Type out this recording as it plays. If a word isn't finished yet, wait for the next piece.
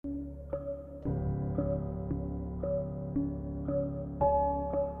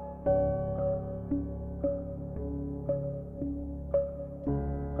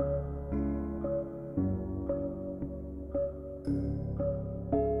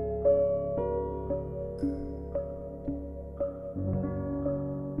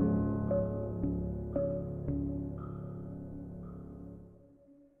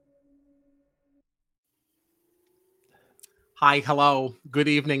Hi, hello, good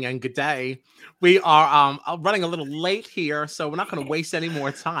evening, and good day. We are running a little late here, so we're not going to waste any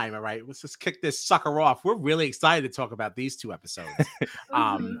more time. All right, let's just kick this sucker off. We're really excited to talk about these two episodes,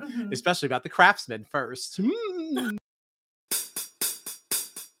 especially about the Craftsman first.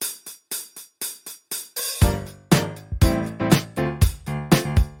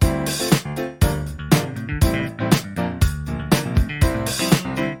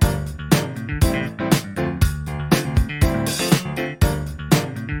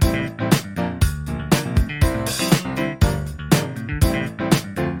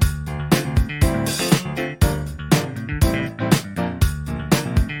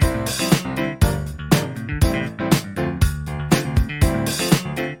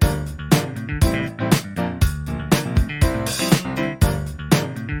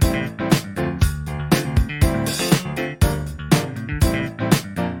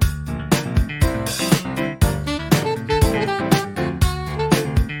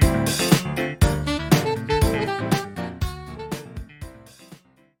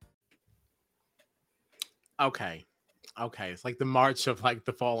 Okay. Okay, it's like the march of like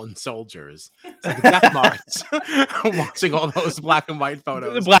the fallen soldiers. It's like a death march. Watching all those black and white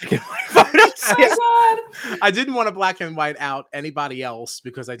photos. The black and white photos. Oh my I didn't want to black and white out anybody else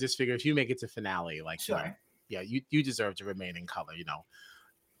because I just figured if you make it to finale, like you know, Sure. yeah, you deserve to remain in color,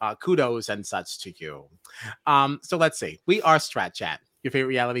 kudos and such to you. So let's see. We are Strat Chat, your favorite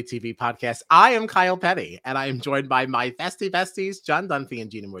reality TV podcast. I am Kyle Petty, and I am joined by my besties, John Dunphy and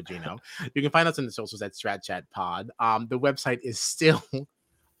Gina Morgino. You can find us on the socials at Strat Chat Pod. The website is still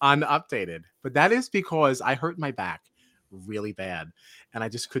unupdated, but that is because I hurt my back really bad, and I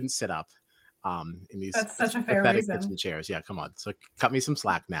just couldn't sit up. In these That's such a fair pathetic reason. kitchen chairs. Yeah, come on. So cut me some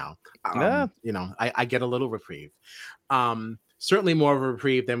slack now. Yeah. I get a little reprieve. Certainly more of a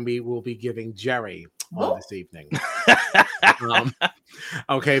reprieve than we will be giving Jerry on this evening.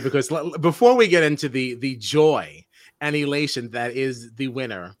 Okay, because before we get into the joy and elation that is the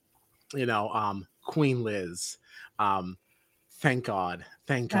winner, Queen Liz. Thank God.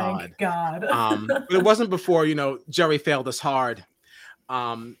 Thank God. But it wasn't before, Jerry failed us hard.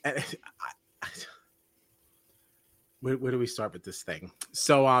 Where do we start with this thing?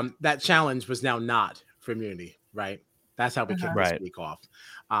 So that challenge was now not for immunity, right? That's how we kicked this week off,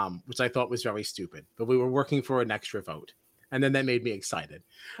 which I thought was very stupid. But we were working for an extra vote, and then that made me excited,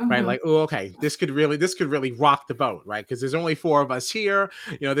 right? Like, oh, okay, this could really rock the boat, right? Because there's only 4 of us here.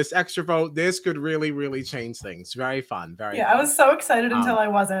 This extra vote, this could really change things. Very fun, very. Yeah, fun. I was so excited until I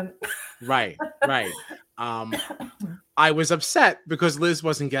wasn't. Right. I was upset because Liz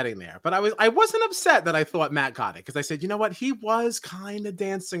wasn't getting there, but I wasn't upset that I thought Matt got it because I said, you know what, he was kind of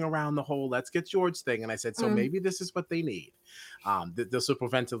dancing around the whole "let's get George" thing, and I said, so maybe this is what they need. This will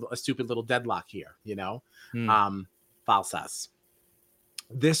prevent a stupid little deadlock here, Falsas.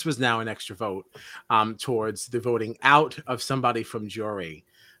 This was now an extra vote towards the voting out of somebody from jury.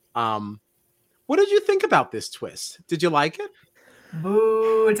 What did you think about this twist? Did you like it?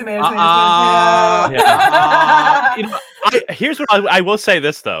 Boo, tomatoes. Here's what I will say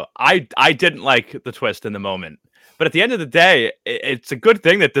this, though. I didn't like the twist in the moment. But at the end of the day, it's a good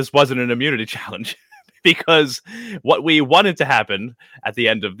thing that this wasn't an immunity challenge. Because what we wanted to happen at the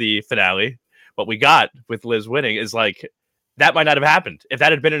end of the finale, what we got with Liz winning, is like, that might not have happened. If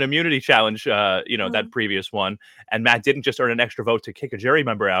that had been an immunity challenge, that previous one, and Matt didn't just earn an extra vote to kick a jury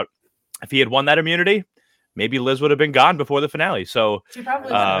member out, if he had won that immunity, maybe Liz would have been gone before the finale. So she probably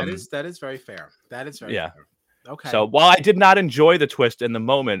that is very fair. That is very fair. Okay. So while I did not enjoy the twist in the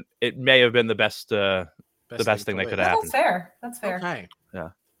moment, it may have been the best thing that could happen. That's fair. Okay. Yeah.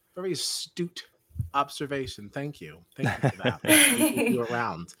 Very astute observation. Thank you for that. Keep you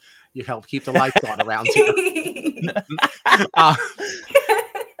around. You help keep the lights on around here.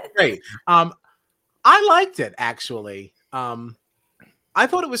 Great. I liked it actually. I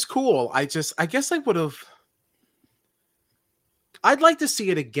thought it was cool. I guess I would have. I'd like to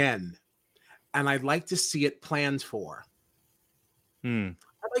see it again, and I'd like to see it planned for. I'd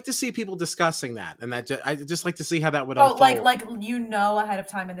like to see people discussing that, and I'd just like to see how that would unfold. Like ahead of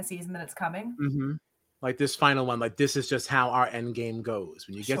time in the season that it's coming. Mm-hmm. Like this final one, like this is just how our end game goes.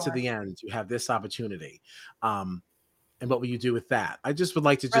 When you get to the end, you have this opportunity. And what will you do with that? I just would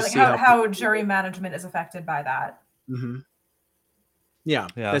like to just see how jury management is affected by that. Mm-hmm. Yeah,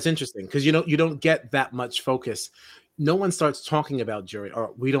 that's interesting because you don't get that much focus. No one starts talking about jury,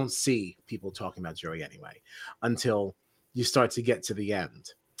 or we don't see people talking about jury anyway, until you start to get to the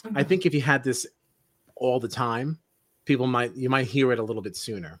end. I think if you had this all the time, you might hear it a little bit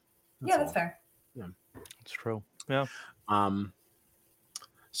sooner. That's fair. Yeah, that's true. Yeah.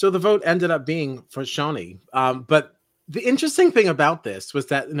 So the vote ended up being for Shawnee, but the interesting thing about this was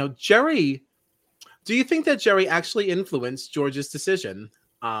that, Jerry, do you think that Jerry actually influenced George's decision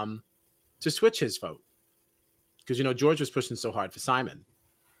to switch his vote? Because, George was pushing so hard for Simon.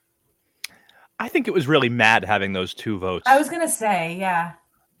 I think it was really Matt having those two votes. I was going to say, yeah.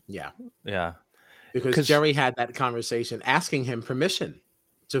 Yeah. Yeah. Because Jerry had that conversation asking him permission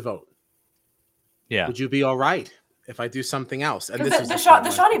to vote. Yeah. Would you be all right if I do something else? And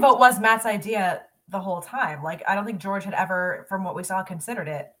the Shawnee vote was Matt's idea the whole time. Like, I don't think George had ever, from what we saw, considered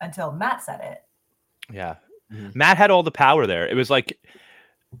it until Matt said it. Yeah. Mm-hmm. Matt had all the power there. It was like,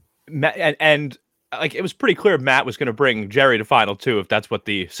 and like, it was pretty clear Matt was going to bring Jerry to final two if that's what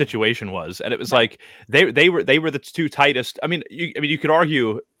the situation was. And it was like, they were the two tightest. I mean, you could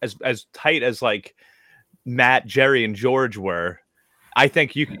argue as tight as like Matt, Jerry, and George were. I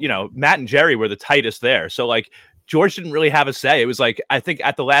think Matt and Jerry were the tightest there. So like George didn't really have a say. It was like, I think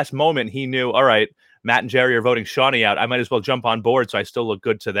at the last moment he knew, all right, Matt and Jerry are voting Shawnee out. I might as well jump on board so I still look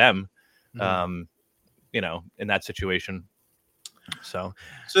good to them. Mm-hmm. In that situation. So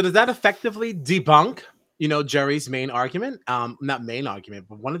does that effectively debunk, Jerry's main argument? Not main argument,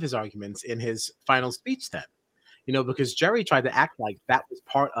 but one of his arguments in his final speech then, because Jerry tried to act like that was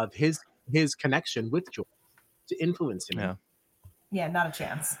part of his connection with George to influence him. Yeah, not a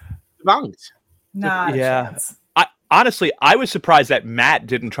chance. Debunked. Not a chance. Honestly, I was surprised that Matt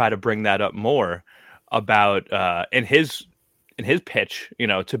didn't try to bring that up more about in his pitch,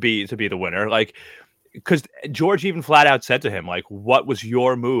 to be the winner. Like, because George even flat out said to him, like, what was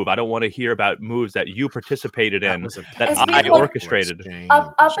your move? I don't want to hear about moves that you participated in, that I orchestrated.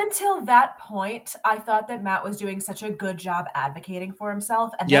 Up until that point, I thought that Matt was doing such a good job advocating for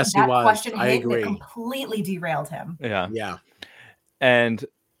himself. And yes, that he was. question I hit agree. and it completely derailed him. Yeah. Yeah. And,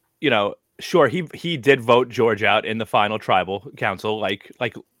 sure, he did vote George out in the final tribal council, like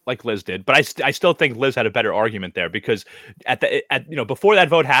Liz did. But I still think Liz had a better argument there because before that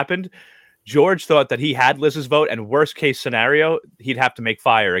vote happened, George thought that he had Liz's vote, and worst case scenario, he'd have to make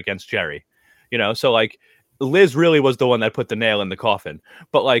fire against Jerry. So like Liz really was the one that put the nail in the coffin.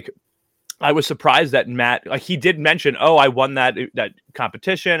 But like I was surprised that Matt, like he did mention, oh, I won that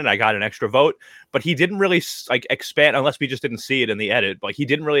competition and I got an extra vote, but he didn't really like expand, unless we just didn't see it in the edit. But he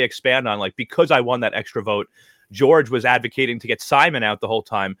didn't really expand on like, because I won that extra vote, George was advocating to get Simon out the whole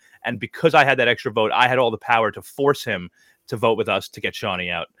time, and because I had that extra vote, I had all the power to force him to vote with us to get Shawnee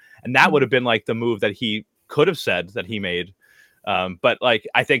out. And that would have been like the move that he could have said that he made. But like,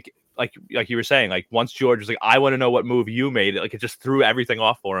 I think like you were saying, like once George was like, I want to know what move you made, like it just threw everything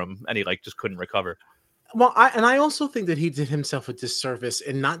off for him and he like just couldn't recover. Well, I also think that he did himself a disservice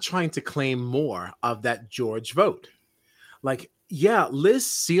in not trying to claim more of that George vote. Like, yeah, Liz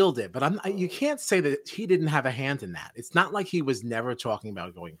sealed it, but you can't say that he didn't have a hand in that. It's not like he was never talking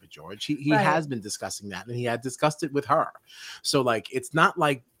about going for George. He right. has been discussing that, and he had discussed it with her. So like, it's not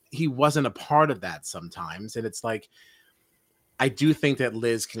like he wasn't a part of that sometimes. And it's like, I do think that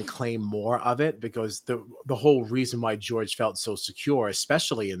Liz can claim more of it because the whole reason why George felt so secure,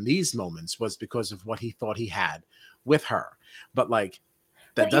 especially in these moments, was because of what he thought he had with her. But like,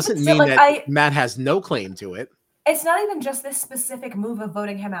 that doesn't mean that Matt has no claim to it. It's not even just this specific move of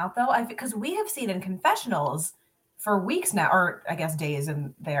voting him out, though, because we have seen in confessionals for weeks now, or I guess days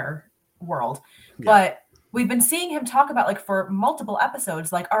in their world, but we've been seeing him talk about, like, for multiple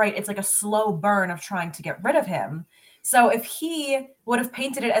episodes, like, all right, it's like a slow burn of trying to get rid of him. So if he would have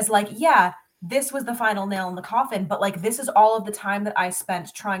painted it as like, yeah, this was the final nail in the coffin, but like, this is all of the time that I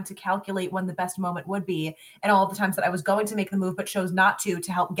spent trying to calculate when the best moment would be, and all of the times that I was going to make the move but chose not to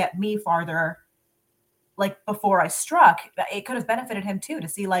help get me farther, like before I struck, it could have benefited him too, to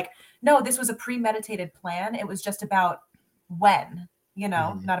see like, no, this was a premeditated plan. It was just about when,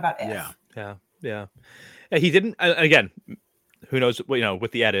 not about if. Yeah. He didn't, again, who knows,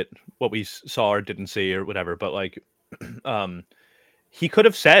 with the edit, what we saw or didn't see or whatever, but like, he could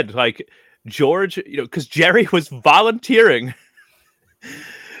have said like, George, because Jerry was volunteering.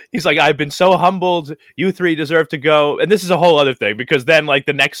 He's like, I've been so humbled. You three deserve to go. And this is a whole other thing, because then like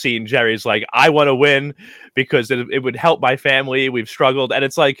the next scene, Jerry's like, I want to win because it would help my family. We've struggled. And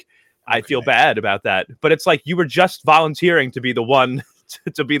it's like, I feel bad about that. But it's like, you were just volunteering to be the one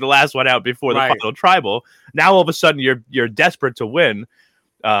to be the last one out before the final tribal. Now, all of a sudden you're desperate to win.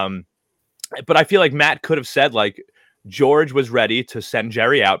 But I feel like Matt could have said like, George was ready to send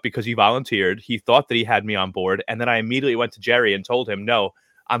Jerry out because he volunteered. He thought that he had me on board. And then I immediately went to Jerry and told him, no,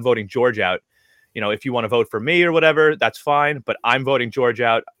 I'm voting George out. If you want to vote for me or whatever, that's fine. But I'm voting George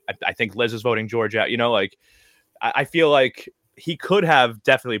out. I think Liz is voting George out. Like, I feel like he could have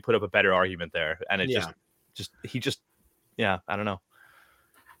definitely put up a better argument there. And it I don't know.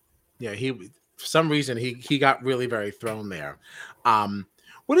 Yeah, for some reason he got really very thrown there.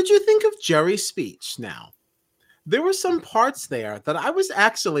 What did you think of Jerry's speech? Now, there were some parts there that I was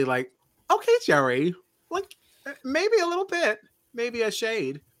actually like, okay, Jerry, like maybe a little bit, maybe a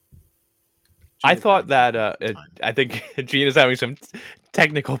shade. I thought that I think Gene is having some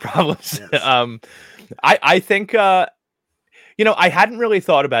technical problems. Yes. I think I hadn't really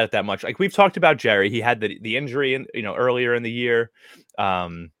thought about it that much. Like we've talked about Jerry, he had the injury in earlier in the year,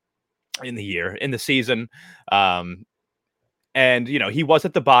 in the season, and he was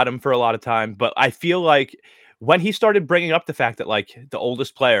at the bottom for a lot of time. But I feel like when he started bringing up the fact that like the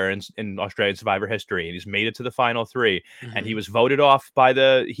oldest player in Australian Survivor history, and he's made it to the final 3, and he was voted off by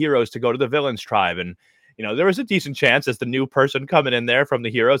the heroes to go to the villains tribe, and there was a decent chance as the new person coming in there from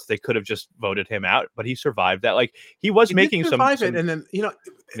the heroes, they could have just voted him out, but he survived that. Like he was making some it. And then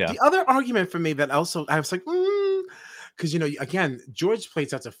the other argument for me that also I was like, because again, George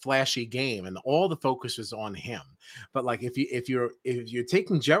played such a flashy game, and all the focus was on him. But like if you're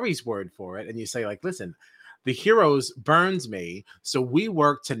taking Jerry's word for it, and you say like, listen, the heroes burns me, so we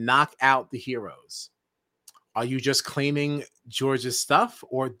work to knock out the heroes. Are you just claiming George's stuff,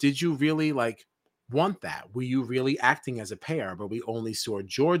 or did you really like want that? Were you really acting as a pair, but we only saw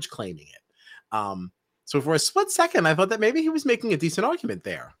George claiming it? So for a split second, I thought that maybe he was making a decent argument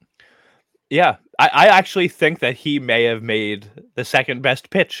there. Yeah, I actually think that he may have made the second best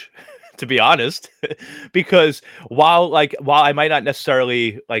pitch, to be honest, because while I might not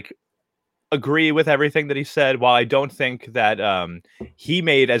necessarily like agree with everything that he said, while I don't think that he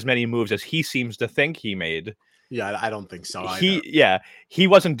made as many moves as he seems to think he made. Yeah, I don't think so either. He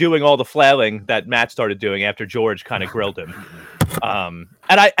wasn't doing all the flailing that Matt started doing after George kind of grilled him.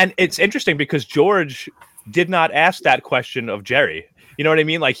 And it's interesting because George did not ask that question of Jerry. You know what I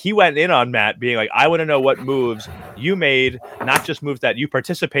mean? Like he went in on Matt being like, I want to know what moves you made, not just moves that you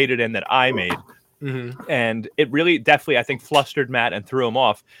participated in that I made. And it really definitely, I think, flustered Matt and threw him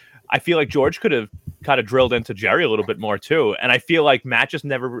off. I feel like George could have kind of drilled into Jerry a little bit more too. And I feel like Matt just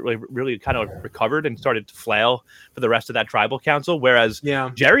never really kind of recovered and started to flail for the rest of that tribal council. Whereas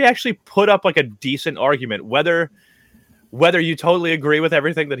Jerry actually put up like a decent argument, whether you totally agree with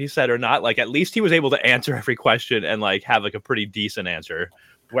everything that he said or not. Like at least he was able to answer every question and like have like a pretty decent answer,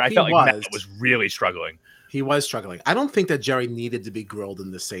 where I felt like Matt was really struggling. He was struggling. I don't think that Jerry needed to be grilled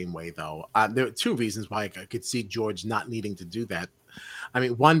in the same way though. There are two reasons why I could see George not needing to do that. I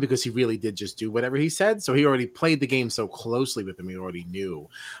mean, one, because he really did just do whatever he said. So he already played the game so closely with him, he already knew.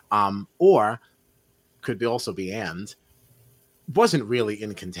 Or could also be and wasn't really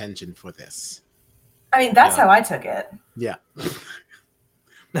in contention for this. I mean, that's how I took it. Yeah.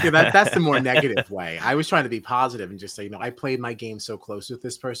 That's the more negative way. I was trying to be positive and just say, I played my game so close with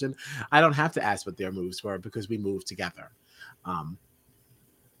this person. I don't have to ask what their moves were because we moved together.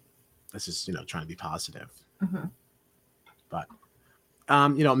 That's just, trying to be positive. But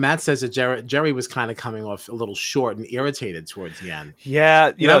Matt says that Jerry was kind of coming off a little short and irritated towards the end.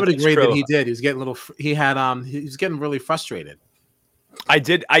 Yeah, I would agree that he did. He was getting he was getting really frustrated. I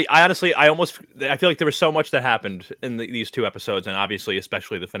did. I honestly, I feel like there was so much that happened in these 2 episodes, and obviously,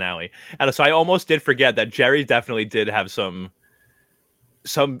 especially the finale. And so I almost did forget that Jerry definitely did have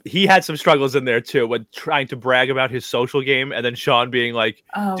he had some struggles in there too, when trying to brag about his social game, and then Sean being like,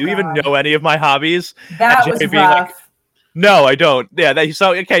 "Do you even know any of my hobbies?" That was rough. Like, no, I don't. Yeah,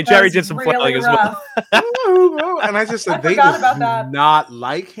 Jerry did some flailing as well. And I just said, they do not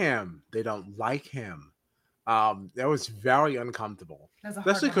like him. They don't like him. That was very uncomfortable.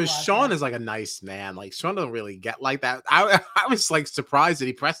 Especially because Sean is like a nice man. Like Sean doesn't really get like that. I was like surprised that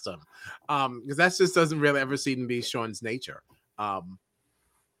he pressed him. Because that just doesn't really ever seem to be Sean's nature. I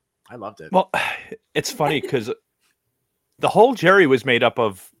loved it. Well, it's funny because the whole Jerry was made up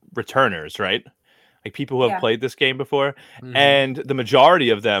of returners, right? Like people who have played this game before. And the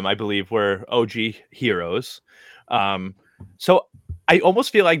majority of them, I believe, were OG heroes. So I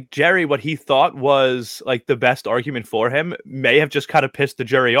almost feel like Jerry, what he thought was like the best argument for him, may have just kind of pissed the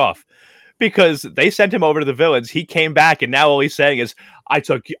jury off, because they sent him over to the villains. He came back, and now all he's saying is, I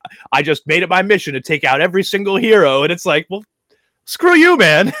just made it my mission to take out every single hero. And it's like, well, screw you,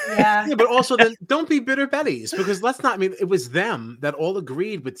 man. Yeah. But also then don't be bitter Bettys, because it was them that all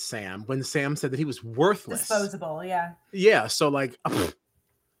agreed with Sam when Sam said that he was worthless. Disposable, yeah. Yeah, so like,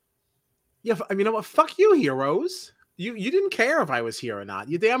 you know what? Fuck you, heroes. You didn't care if I was here or not.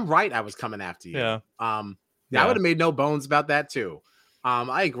 You're damn right I was coming after you. Yeah. I would have made no bones about that too.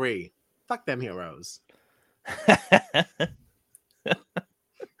 I agree. Fuck them heroes.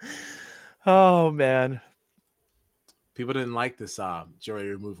 Oh man. People didn't like this jury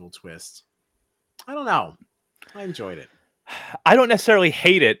removal twist. I don't know. I enjoyed it. I don't necessarily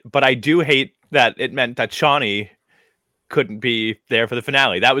hate it, but I do hate that it meant that Shawnee couldn't be there for the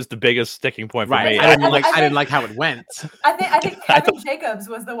finale. That was the biggest sticking point for Right. me. I didn't like how it went. I think Kevin Jacobs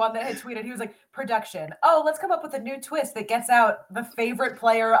was the one that had tweeted. He was like, production. Oh, let's come up with a new twist that gets out the favorite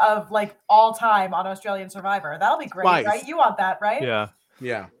player of like all time on Australian Survivor. That'll be great, right? You want that, right? Yeah.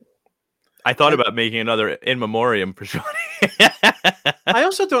 Yeah. I thought about making another in memoriam for Shawnee. I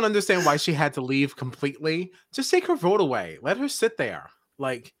also don't understand why she had to leave completely. Just take her vote away. Let her sit there.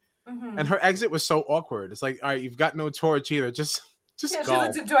 Like, and her exit was so awkward. It's like, all right, you've got no torch either. Just go.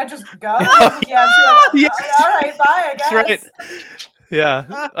 Like, do I just go? Yeah. Like, all right, bye, I guess. That's right.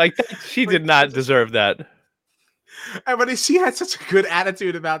 Yeah. Like, she did not deserve that. And but she had such a good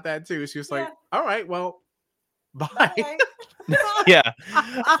attitude about that too. She was like, all right, well, bye. Yeah.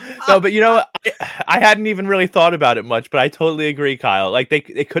 No, but you know, I hadn't even really thought about it much, but I totally agree, Kyle. Like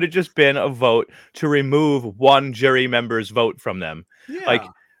it could have just been a vote to remove one jury member's vote from them. Yeah. Like,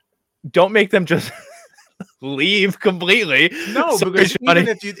 don't make them just leave completely. No, Sorry, because Shawnee.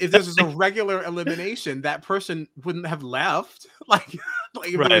 even if this was a regular elimination, that person wouldn't have left. Like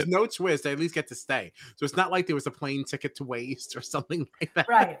if there was no twist, they at least get to stay. So it's not like there was a plane ticket to waste or something like that.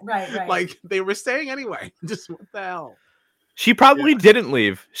 Right. Like they were staying anyway. Just what the hell? She probably didn't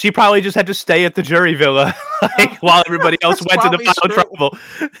leave. She probably just had to stay at the jury villa while everybody else went to the final trouble.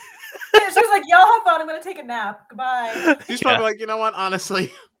 Yeah, she was like, y'all have fun. I'm going to take a nap. Goodbye. She's probably like, you know what?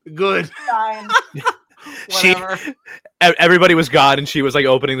 Honestly, good. Fine. Everybody was gone, and she was like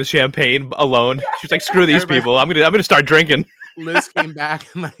opening the champagne alone. She was like, "Screw these people! I'm gonna start drinking." Liz came back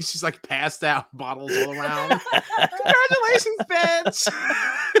and like she's like passed out, bottles all around. Congratulations, bitch!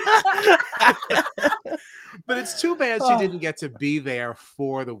 But it's too bad she didn't get to be there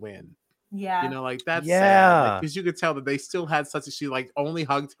for the win. Yeah, you know, like that's sad. Because you could tell that they still had such a. She like only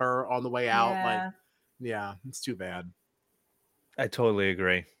hugged her on the way out. Like, yeah, it's too bad. I totally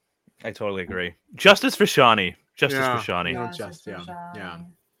agree. Justice for Shawnee. Justice for Shawnee. Yeah.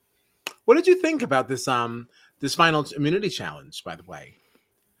 What did you think about this? This final immunity challenge, by the way.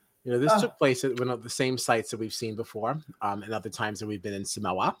 You know, this took place at one of the same sites that we've seen before, and other times that we've been in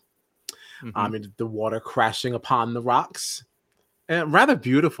Samoa. In the water crashing upon the rocks. In a rather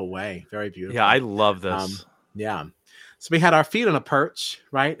beautiful way. Very beautiful. Yeah, I love this. Yeah. So we had our feet on a perch,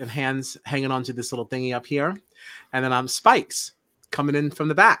 right? And hands hanging onto this little thingy up here. And then spikes coming in from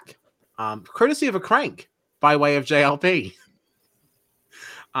the back. Courtesy of a crank by way of JLP.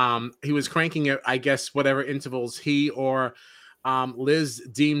 He was cranking it, I guess, whatever intervals he or Liz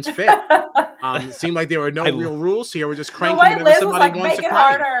deemed fit. It seemed like there were no real rules here. We're just cranking whatever Liz somebody was like, wants to make it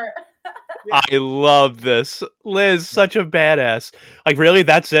crank. harder. I love this. Liz, such a badass. Like, really?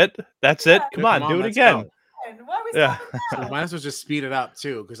 That's it? That's it? Come on, do it again. So might as well just speed it up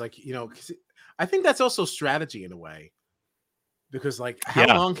too, because like, you know, I think that's also strategy in a way. Because like, how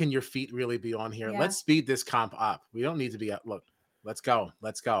long can your feet really be on here? Let's speed this comp up. We don't need to be up. Look, let's go.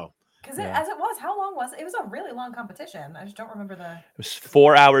 Because as it was, how long was it? It was a really long competition. I just don't remember the. It was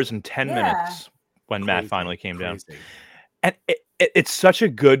 4 hours and 10 minutes when Matt finally came down. And it's such a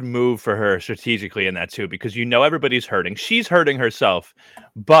good move for her strategically in that too, because you know everybody's hurting. She's hurting herself,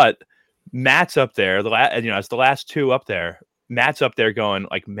 but Matt's up there. It's the last two up there. Matt's up there going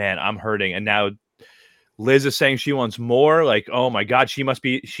like, "Man, I'm hurting," and now Liz is saying she wants more. Like, oh my God, she must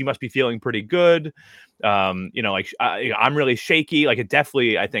be feeling pretty good. I'm really shaky. Like, it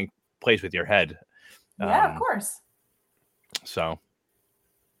definitely, I think, plays with your head. Yeah, of course. So,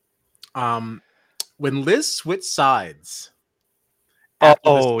 when Liz switched sides, the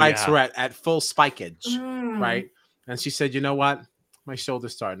spikes were at full spikeage, right? And she said, "You know what? My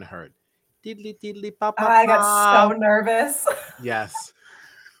shoulder's starting to hurt." I got so nervous. Yes.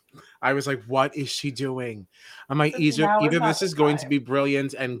 I was like, what is she doing? I'm like, either this is going to be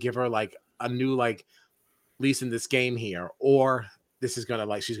brilliant and give her like a new like lease in this game here, or this is gonna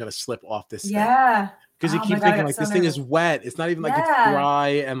like she's gonna slip off this thing. Yeah. Because you keep thinking like this thing is wet. It's not even like it's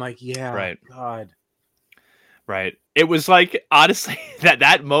dry and like right. God. Right. It was like honestly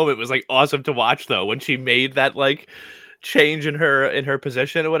that moment was like awesome to watch though when she made that like change in her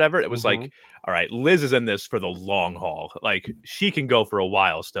position or whatever. It was like, all right, Liz is in this for the long haul. Like she can go for a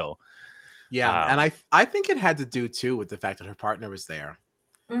while still. Yeah, and I think it had to do too with the fact that her partner was there.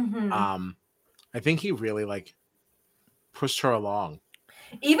 I think he really like pushed her along.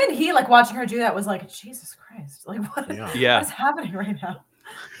 Even he like watching her do that was like, Jesus Christ, like what is happening right now?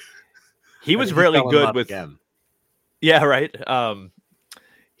 He was really good with again. Yeah, right.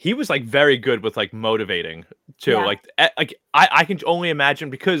 He was like very good with like motivating too. Yeah. Like I can only imagine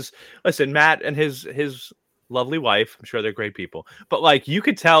because listen, Matt and his lovely wife. I'm sure they're great people. But like you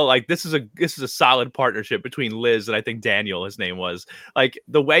could tell like this is a solid partnership between Liz and I think Daniel, his name was. Like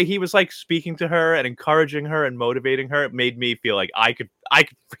the way he was like speaking to her and encouraging her and motivating her, it made me feel like I could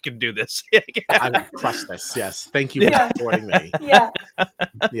freaking do this. I would crush this. Yes. Thank you for supporting me. Yeah.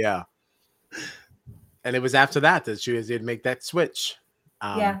 Yeah. And it was after that she did make that switch.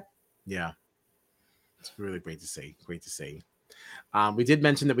 Yeah. It's really great to see. Great to see. We did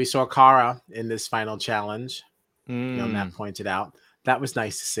mention that we saw Cara in this final challenge. Matt pointed out. That was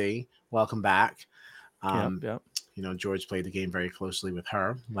nice to see. Welcome back. Yep. George played the game very closely with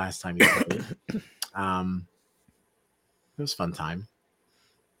her last time he played. It was a fun time.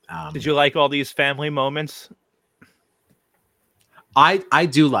 Did you like all these family moments? I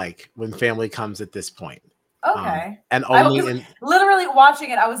do like when family comes at this point. Okay. And only literally watching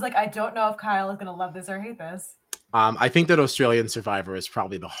it, I was like, I don't know if Kyle is gonna love this or hate this. I think that Australian Survivor is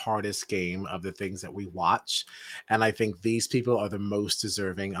probably the hardest game of the things that we watch. And I think these people are the most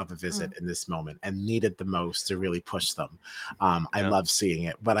deserving of a visit in this moment and needed the most to really push them. I love seeing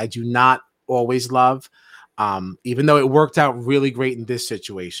it, but I do not always love, even though it worked out really great in this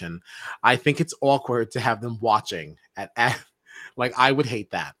situation, I think it's awkward to have them watching at like, I would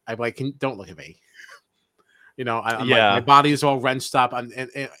hate that. I'm like, don't look at me. Like, my body is all wrenched up. I'm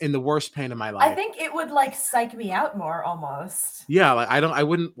in the worst pain of my life. I think it would like psych me out more almost. Yeah, like I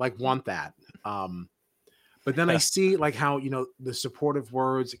wouldn't like want that. But then I see like how the supportive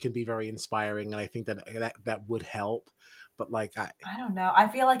words can be very inspiring, and I think that would help. But like I don't know. I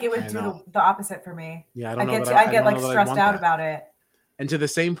feel like it would do the opposite for me. Yeah, I get like stressed out about it. And to the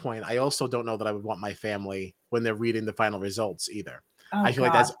same point, I also don't know that I would want my family when they're reading the final results either. I feel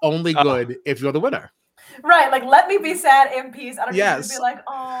like that's only good if you're the winner. Right, like let me be sad in peace. I don't need to be like,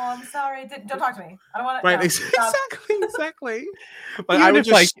 oh, I'm sorry. Don't talk to me. I don't want to. Right, no, exactly. Like I would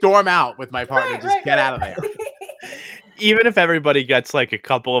just storm out with my partner, get out of there. Even if everybody gets like a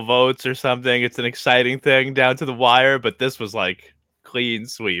couple of votes or something, it's an exciting thing down to the wire. But this was like clean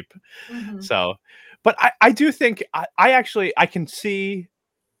sweep. So, but I do think I can see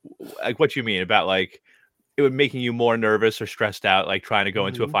like what you mean about like it would making you more nervous or stressed out, like trying to go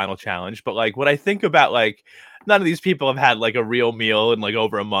into a final challenge. But like, when I think about like, none of these people have had like a real meal in like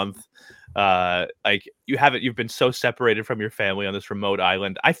over a month. Like you've been so separated from your family on this remote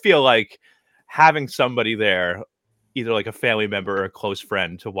island. I feel like having somebody there, either like a family member or a close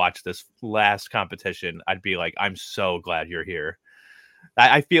friend to watch this last competition, I'd be like, I'm so glad you're here.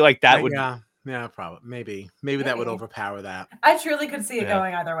 I feel like that would. Yeah, probably. Maybe that would overpower that. I truly could see it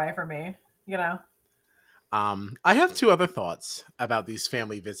going either way for me, I have two other thoughts about these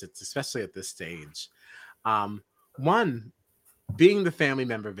family visits, especially at this stage. One, being the family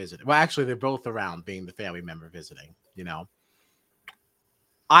member visiting. Well, actually, they're both around being the family member visiting.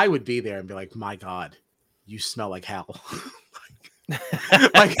 I would be there and be like, "My God, you smell like hell."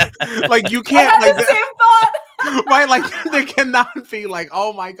 like you can't. I had the same thought. Right, like there cannot be like,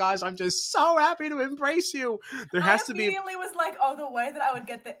 oh my gosh, I'm just so happy to embrace you. There has to be. I immediately was like, oh, the way that I would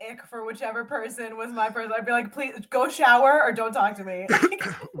get the ick for whichever person was my person, I'd be like, please go shower or don't talk to me.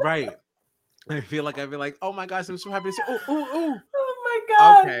 Right. I feel like I'd be like, oh my gosh, I'm so happy to see. Oh my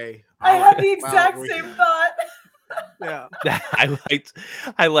God. Okay. I had the exact same thought. Yeah.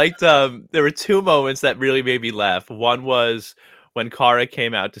 I liked there were two moments that really made me laugh. One was when Cara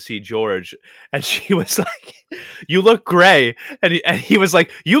came out to see George and she was like, you look gray. And he was like,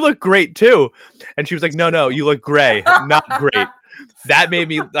 you look great too. And she was like, no, you look gray, not great. That made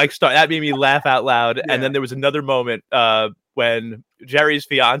me laugh out loud. Yeah. And then there was another moment when Jerry's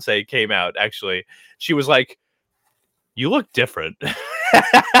fiance came out, actually. She was like, you look different.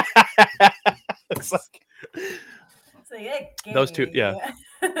 It's like, those two, yeah.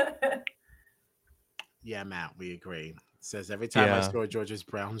 Yeah, Matt, we agree. Says every time I saw George's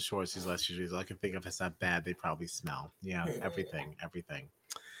brown shorts, she's all I can think of is that bad they probably smell. Yeah, everything.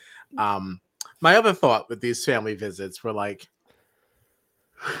 My other thought with these family visits were like,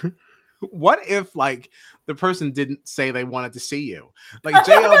 what if like the person didn't say they wanted to see you? Like JL,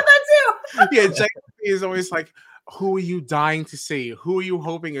 that too. Yeah, JL is always like, who are you dying to see? Who are you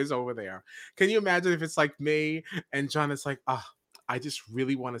hoping is over there? Can you imagine if it's like me and John is like, I just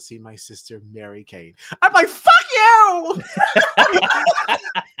really want to see my sister Mary Kate. I'm like, fuck you!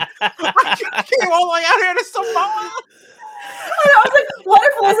 I came all the way out here to Samoa. I was like, what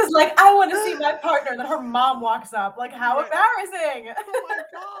if Liz is like, I want to see my partner, and then her mom walks up? Like, how embarrassing! Oh my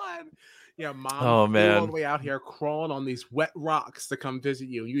God! Yeah, mom. Oh man, all the way out here crawling on these wet rocks to come visit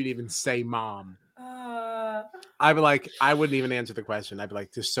you. You didn't even say mom. I'd be like, I wouldn't even answer the question. I'd be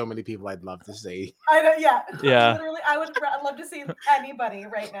like, there's so many people I'd love to see. I know, yeah. Yeah. Literally, I'd love to see anybody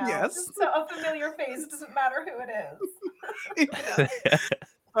right now. Yes. Just so a familiar face. It doesn't matter who it is.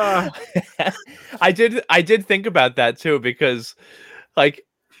 I did think about that too, because like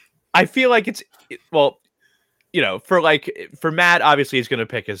I feel like well, you know, for Matt, obviously he's gonna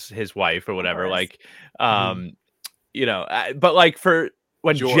pick his wife or whatever. Like, you know, but like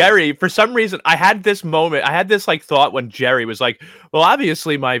when George. Jerry, for some reason, I had this like thought when Jerry was like, well,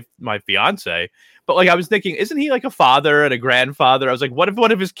 obviously my fiance, but like I was thinking, isn't he like a father and a grandfather? I was like, what if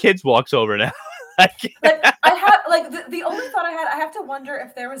one of his kids walks over now? But I have like the only thought I have to wonder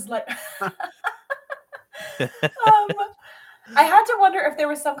if there was like I had to wonder if there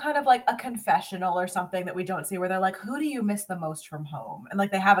was some kind of like a confessional or something that we don't see where they're like, who do you miss the most from home? And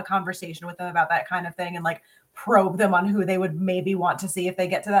like they have a conversation with them about that kind of thing and like probe them on who they would maybe want to see if they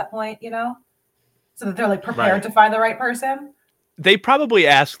get to that point, you know? So that they're like prepared to find the right person. They probably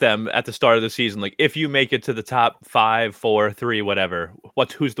ask them at the start of the season, like, if you make it to the top 5, 4, 3, whatever,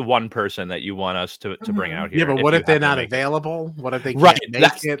 who's the one person that you want us to bring out here? Yeah, but what if they're not available? What if they can't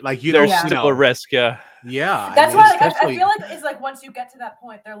make it? Like, you there's don't still a risk, yeah. Yeah. That's why like, I feel like it's like once you get to that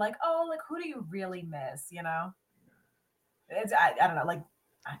point, they're like, oh, like who do you really miss? You know? I don't know, like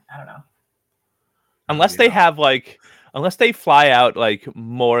I don't know. Unless they have unless they fly out like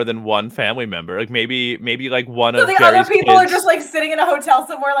more than one family member, like maybe like one of the Jerry's other people kids. are just like sitting in a hotel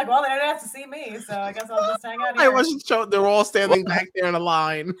somewhere, like, well, they don't have to see me, so I guess I'll just hang out here. I wasn't sure. They're all standing back there in a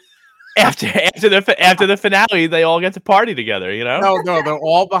line. After the finale, they all get to party together, you know? No, they're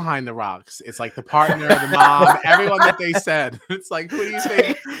all behind the rocks. It's like the partner, the mom, everyone that they said. It's like, who do you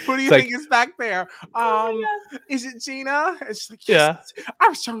think? Who do you think is back there? Is it Gina? It's like, yes, I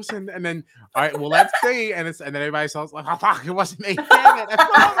was chosen. And then, all right, well, let's see. And then everybody else like, oh fuck, it wasn't me. Damn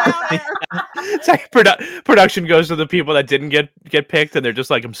it! It's like production goes to the people that didn't get picked, and they're just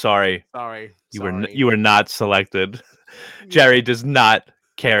like, I'm sorry, you were not selected. Jerry does not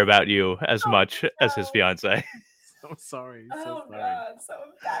care about you as much as his fiance. So sorry. God, so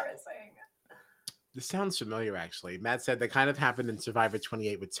embarrassing. This sounds familiar, actually. Matt said that kind of happened in Survivor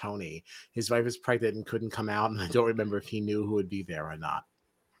 28 with Tony. His wife was pregnant and couldn't come out, and I don't remember if he knew who would be there or not.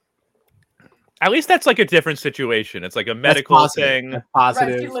 At least that's like a different situation. It's like a medical thing. That's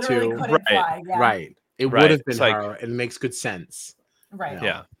positive right, too. Right. It would have been her, and it makes good sense. Right. You know?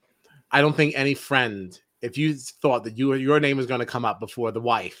 Yeah. I don't think any friend, if you thought that your name was going to come up before the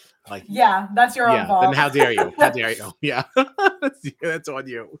wife, like that's your own fault. Then how dare you? How dare you? Yeah, that's on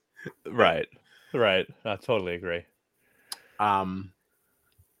you. Right. I totally agree.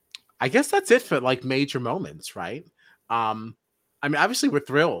 I guess that's it for like major moments, right? I mean, obviously we're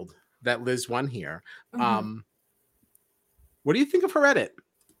thrilled that Liz won here. What do you think of her edit?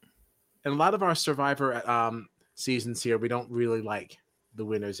 And a lot of our Survivor seasons here, we don't really like the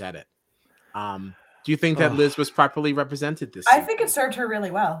winner's edit. Do you think that Liz was properly represented this season? I think it served her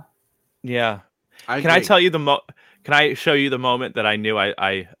really well. Yeah. Can I tell you can I show you the moment that I knew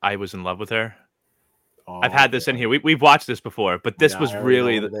I was in love with her? I've had this in here. We've watched this before, but this was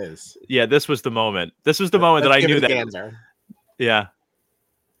really this was the moment. This was the moment that I knew that. Answer. Yeah.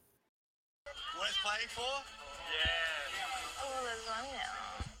 What is playing for? Yeah. Oh, lasagna.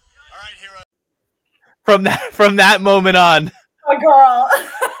 All right, hero. From that moment on. Oh, girl.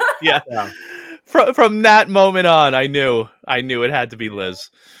 Yeah. From that moment on, I knew it had to be Liz.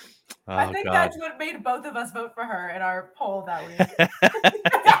 Oh, I think God. that's what made both of us vote for her in our poll that week.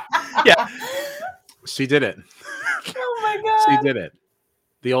 Yeah. She did it. Oh my God. She did it.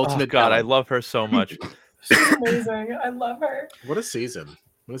 The ultimate. God, villain. I love her so much. She's amazing. I love her. What a season.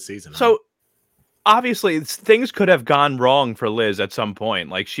 So obviously things could have gone wrong for Liz at some point.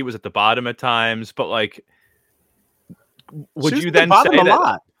 Like she was at the bottom at times, but like would you then say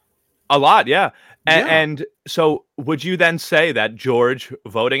that a lot, yeah. And so would you then say that George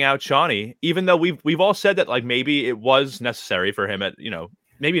voting out Shawnee, even though we've all said that like maybe it was necessary for him at, you know,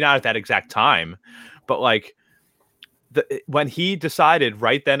 maybe not at that exact time, but like when he decided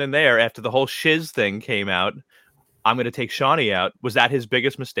right then and there after the whole shiz thing came out, I'm going to take Shawnee out, was that his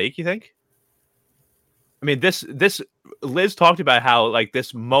biggest mistake, you think? I mean, this Liz talked about how like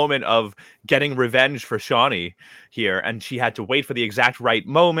this moment of getting revenge for Shawnee here, and she had to wait for the exact right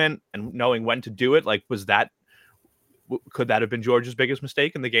moment and knowing when to do it. Like, could that have been George's biggest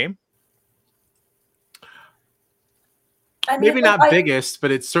mistake in the game? I mean, maybe not biggest, but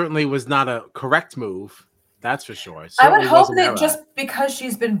it certainly was not a correct move. That's for sure. I would hope that just because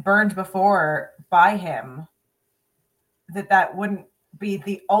she's been burned before by him, that wouldn't be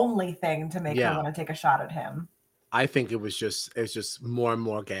the only thing to make her want to take a shot at him. I think it was just more and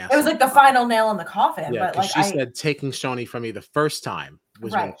more gas. It was like the final nail in the coffin. Yeah, but because like she said taking Shawnee from me the first time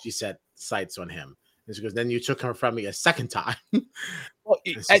was when Right. she set sights on him. And she goes, then you took her from me a second time. Well,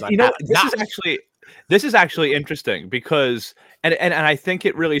 This and is like, you know, "That's this is actually interesting because, and I think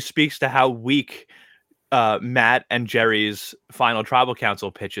it really speaks to how weak Matt and Jerry's final tribal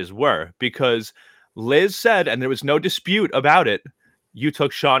council pitches were, because Liz said, and there was no dispute about it, you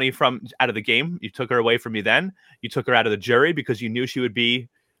took Shawnee from out of the game. You took her away from me. Then you took her out of the jury because you knew she would be,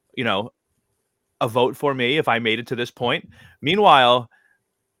 you know, a vote for me if I made it to this point. Meanwhile,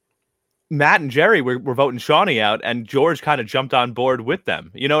 Matt and Jerry were voting Shawnee out, and George kind of jumped on board with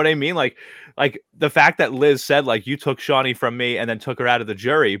them. You know what I mean? Like the fact that Liz said, like, you took Shawnee from me and then took her out of the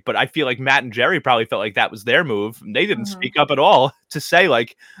jury. But I feel like Matt and Jerry probably felt like that was their move. They didn't speak up at all to say,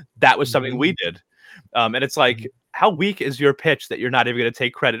 like, that was something we did. And it's like, how weak is your pitch that you're not even going to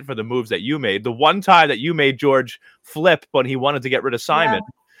take credit for the moves that you made? The one time that you made George flip when he wanted to get rid of Simon,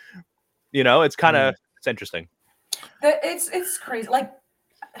 you know, it's kind of, it's interesting. It's crazy. Like,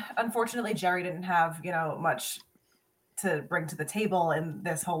 unfortunately, Jerry didn't have, you know, much to bring to the table in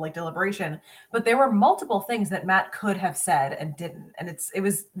this whole like deliberation, but there were multiple things that Matt could have said and didn't, and it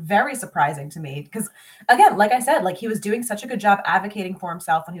was very surprising to me because, again, like I said, like he was doing such a good job advocating for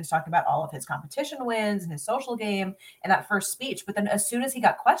himself when he was talking about all of his competition wins and his social game and that first speech, but then as soon as he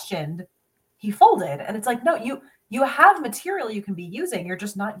got questioned, he folded, and it's like, no, you have material you can be using, you're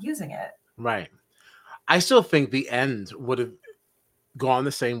just not using it. Right. I still think the end would have gone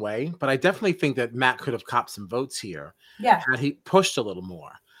the same way, but I definitely think that Matt could have copped some votes here. Yeah. Had he pushed a little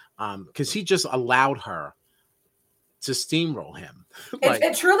more, because he just allowed her to steamroll him. Like,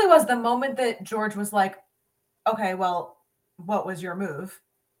 it truly was the moment that George was like, okay, well, what was your move?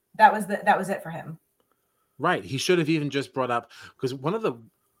 That was it for him. Right. He should have even just brought up, because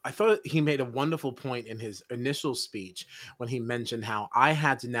I thought he made a wonderful point in his initial speech when he mentioned how I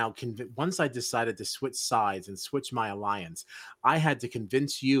had to now once I decided to switch sides and switch my alliance, I had to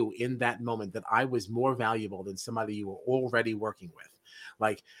convince you in that moment that I was more valuable than somebody you were already working with.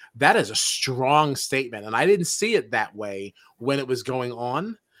 Like, that is a strong statement. And I didn't see it that way when it was going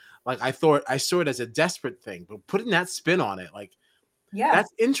on. Like, I saw it as a desperate thing, but putting that spin on it, like, yeah,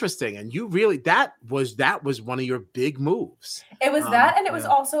 that's interesting. And you really, that was one of your big moves. It was that. And it was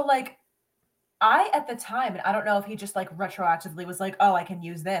also like, at the time, and I don't know if he just like retroactively was like, oh, I can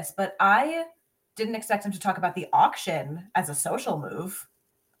use this, but I didn't expect him to talk about the auction as a social move.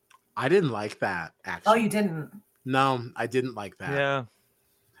 I didn't like that, actually. Oh, you didn't? No, I didn't like that.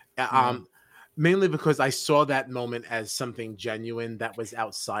 Yeah. Mainly because I saw that moment as something genuine that was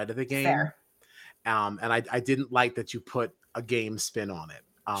outside of the game. Fair. And I didn't like that you put a game spin on it.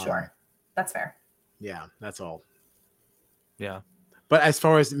 Sure. That's fair. Yeah, that's all. Yeah. But as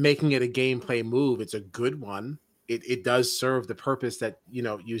far as making it a gameplay move, it's a good one. It does serve the purpose that, you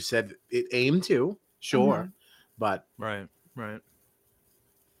know, you said it aimed to, sure. But right.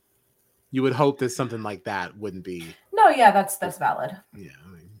 You would hope that something like that wouldn't be. No, yeah, that's valid. Yeah. I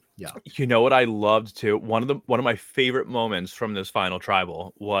mean, yeah. You know what I loved too? One of my favorite moments from this final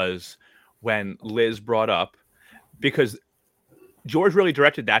tribal was when Liz brought up, because George really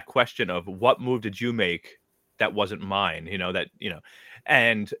directed that question of what move did you make that wasn't mine,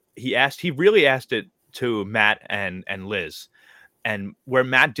 and he really asked it to Matt and Liz, and where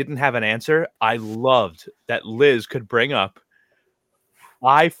Matt didn't have an answer, I loved that Liz could bring up,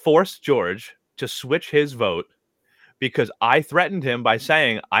 I forced George to switch his vote because I threatened him by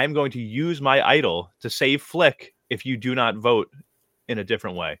saying, I'm going to use my idol to save Flick if you do not vote in a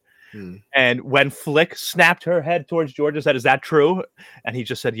different way. And when Flick snapped her head towards George and said, is that true? And he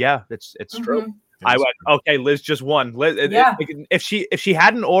just said, yeah, it's true. I went, okay, Liz just won. Liz, if she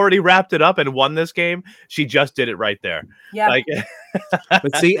hadn't already wrapped it up and won this game, she just did it right there. Yeah.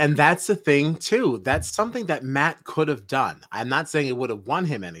 But see, and that's the thing too. That's something that Matt could have done. I'm not saying it would have won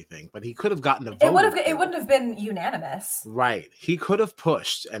him anything, but he could have gotten a vote. It wouldn't have been unanimous. Right. He could have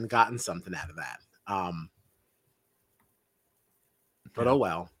pushed and gotten something out of that. But oh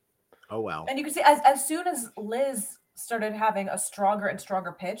well. And you can see as soon as Liz started having a stronger and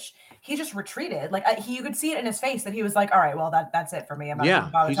stronger pitch, he just retreated. Like you could see it in his face that he was like, all right, well, that's it for me.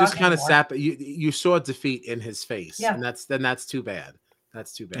 He just kind of sat. You saw defeat in his face. Yeah. And that's too bad.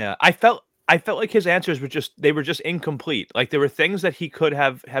 That's too bad. Yeah. I felt like his answers were just incomplete. Like there were things that he could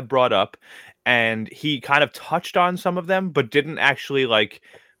have brought up and he kind of touched on some of them, but didn't actually like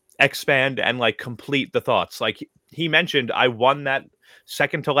expand and like complete the thoughts. Like he mentioned, I won that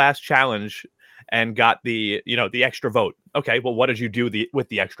second to last challenge and got the extra vote. Okay, well, what did you do with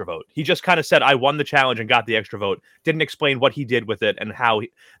the extra vote? He just kind of said, I won the challenge and got the extra vote. Didn't explain what he did with it and how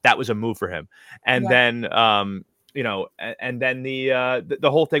that was a move for him. And then and then the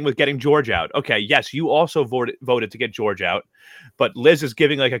whole thing with getting George out. Okay, yes, you also voted to get George out, but Liz is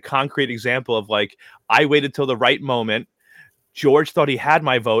giving like a concrete example of like, I waited till the right moment. George thought he had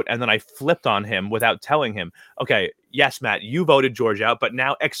my vote, and then I flipped on him without telling him. Okay, yes, Matt, you voted George out, but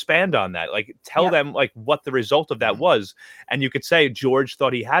now expand on that. Like, tell them like what the result of that was. And you could say George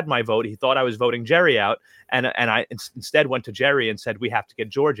thought he had my vote. He thought I was voting Jerry out, and I instead went to Jerry and said we have to get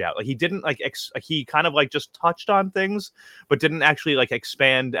George out. Like, he didn't like he kind of like just touched on things, but didn't actually like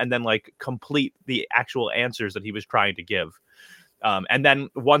expand and then like complete the actual answers that he was trying to give. And then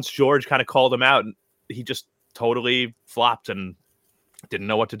once George kind of called him out, he just totally flopped and didn't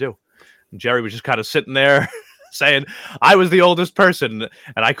know what to do. And Jerry was just kind of sitting there saying, I was the oldest person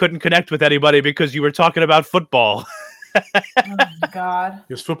and I couldn't connect with anybody because you were talking about football. Oh my God.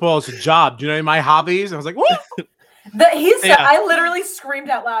 Because football is a job. Do you know my hobbies? I was like, what? I literally screamed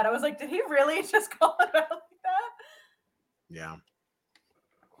out loud. I was like, did he really just call it out like that? Yeah.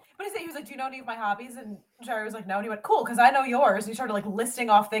 What did he say? He was like, do you know any of my hobbies? And Jerry was like, no. And he went, cool, because I know yours. And he started like listing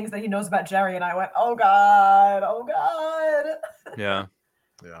off things that he knows about Jerry. And I went, oh God. Yeah.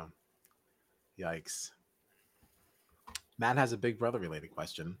 Yeah. Yikes. Matt has a Big Brother related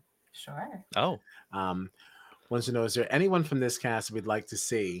question. Sure. Oh. Wants to know, is there anyone from this cast we'd like to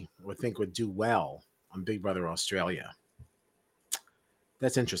see or think would do well on Big Brother Australia?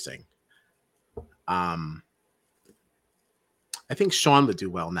 That's interesting. I think Sean would do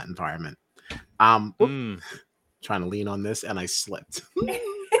well in that environment. Trying to lean on this and I slipped.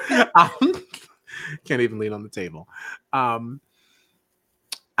 Can't even lean on the table. I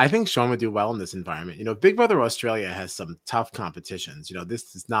think Sean would do well in this environment. Big Brother Australia has some tough competitions.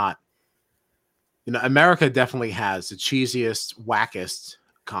 This is not, America definitely has the cheesiest, wackest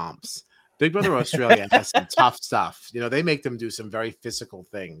comps. Big Brother Australia has some tough stuff. They make them do some very physical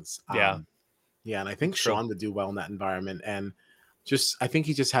things. Yeah. And I think Sean would do well in that environment. And I think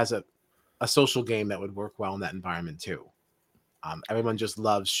he just has a social game that would work well in that environment too. Everyone just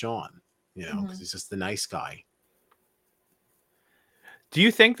loves Sean, because he's just the nice guy. Do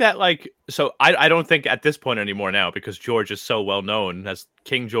you think that so I don't think at this point anymore now because George is so well known as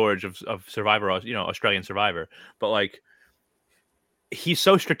King George of Survivor, Australian Survivor, but he's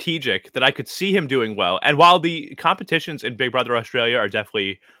so strategic that I could see him doing well. And while the competitions in Big Brother Australia are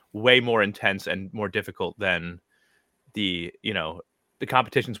definitely way more intense and more difficult than the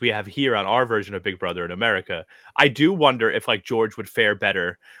competitions we have here on our version of Big Brother in America, I do wonder if George would fare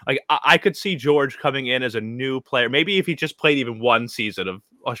better. I could see George coming in as a new player. Maybe if he just played even one season of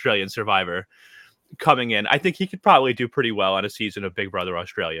Australian Survivor coming in, I think he could probably do pretty well on a season of Big Brother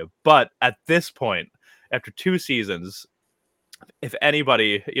Australia. But at this point, after 2 seasons, if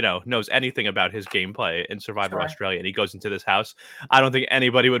anybody, knows anything about his gameplay in Survivor Australia and he goes into this house, I don't think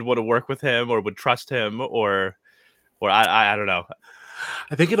anybody would want to work with him or would trust him or I don't know.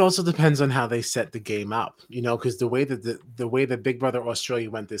 I think it also depends on how they set the game up, because the way that Big Brother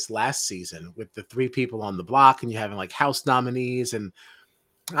Australia went this last season with the 3 people on the block and you having house nominees, and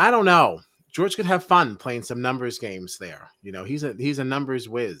I don't know, George could have fun playing some numbers games there. He's a numbers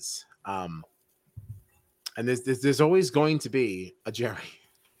whiz. And there's always going to be a Jerry.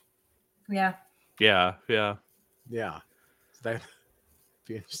 Yeah. Yeah. So that'd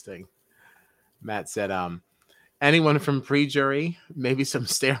be interesting. Matt said, anyone from pre-jury, maybe some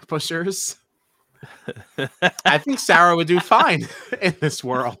stair pushers. I think Sarah would do fine in this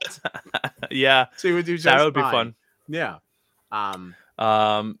world. Yeah. She would do just Sarah would be fine. fun. Yeah.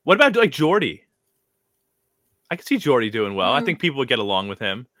 What about Jordy? I could see Jordy doing well. I think people would get along with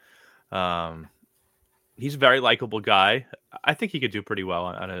him. He's a very likable guy. I think he could do pretty well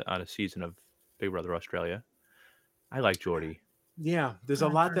on a season of Big Brother Australia. I like Jordy. Yeah, there's a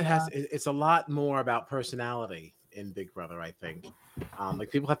lot that it's a lot more about personality in Big Brother, I think.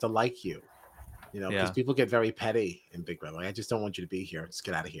 People have to like you, because people get very petty in Big Brother. I just don't want you to be here. Just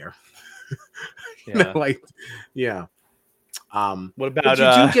get out of here. Yeah. What about but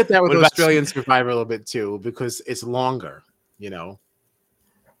you do get that with Australian Survivor a little bit too, because it's longer,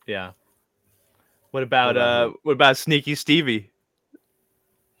 Yeah. What about Sneaky Stevie?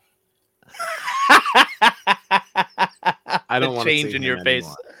 I don't want to change in your face.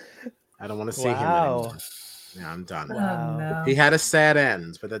 I don't want to see him anymore. Yeah, I'm done. Wow. No. He had a sad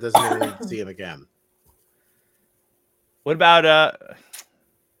end, but that doesn't mean we need to see him again. What about I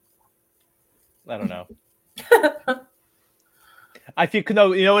don't know. I feel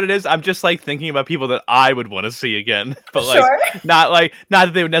you know what it is? I'm just thinking about people that I would want to see again, but not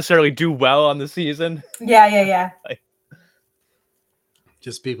that they would necessarily do well on the season. Yeah.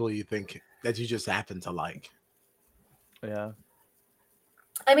 Just people you think that you just happen to like. Yeah.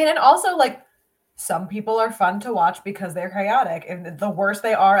 I mean, and also some people are fun to watch because they're chaotic, and the worse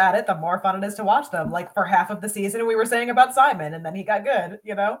they are at it, the more fun it is to watch them. Like for half of the season, we were saying about Simon, and then he got good,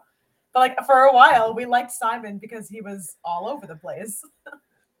 you know. But like for a while, we liked Simon because he was all over the place.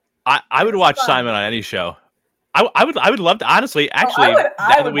 I would watch fun. Simon on any show. I would love to, honestly. Actually,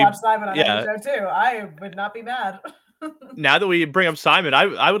 I would watch Simon on any show too. I would not be mad. Now that we bring up Simon,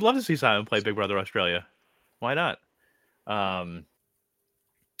 I would love to see Simon play Big Brother Australia. Why not? I'm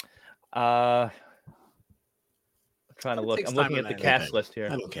trying to look. I'm looking at the cast list here.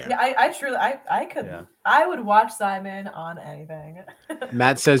 I don't care. Yeah, I truly, I could. Yeah. I would watch Simon on anything.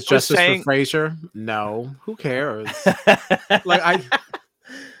 Matt says justice for Frasier. No, who cares? Like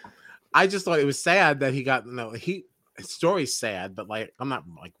I just thought it was sad that he got his story's sad, but like I'm not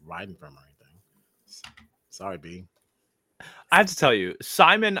like riding for him or anything. Sorry, B. I have to tell you,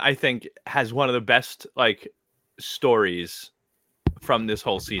 Simon, I think, has one of the best like stories from this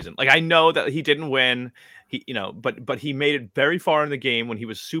whole season. Like I know that he didn't win, but he made it very far in the game when he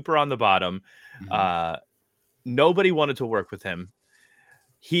was super on the bottom. Mm-hmm. Nobody wanted to work with him.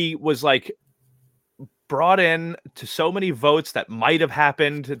 He was like brought in to so many votes that might have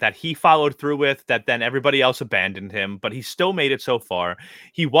happened that he followed through with, that then everybody else abandoned him, but he still made it so far.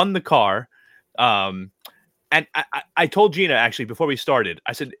 He won the car. And I told Gina, actually, before we started,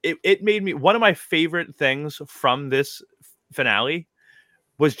 I said, it made me, one of my favorite things from this finale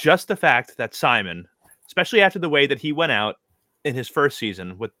was just the fact that Simon, especially after the way that he went out in his first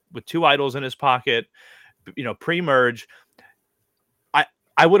season with 2 idols in his pocket, pre-merge,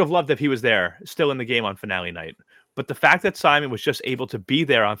 I would have loved if he was there still in the game on finale night. But the fact that Simon was just able to be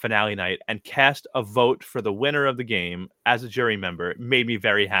there on finale night and cast a vote for the winner of the game as a jury member made me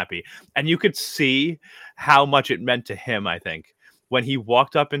very happy. And you could see how much it meant to him, I think, when he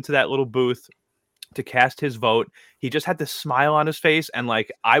walked up into that little booth to cast his vote. He just had this smile on his face. And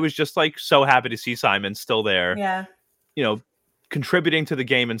like, I was just like so happy to see Simon still there. Yeah. Contributing to the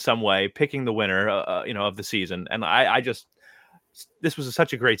game in some way, picking the winner, of the season. And this was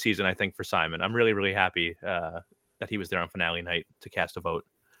such a great season, I think, for Simon. I'm really, really happy that he was there on finale night to cast a vote.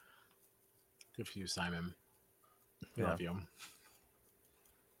 Good for you, Simon. We love you.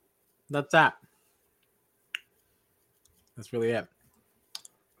 That's that. That's really it.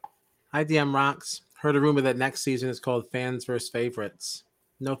 Hi, DM Rocks. Heard a rumor that next season is called Fans vs. Favorites.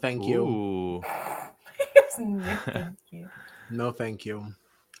 No, thank you. Ooh. No, thank you. No, thank you.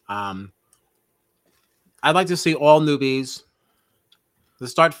 I'd like to see all newbies.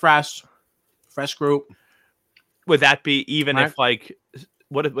 Let's start fresh group. Would that be even if like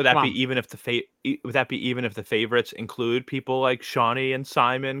would that be even if the favorites include people like Shawnee and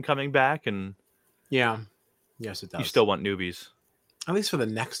Simon coming back? And yeah, yes, it does. You still want newbies, at least for the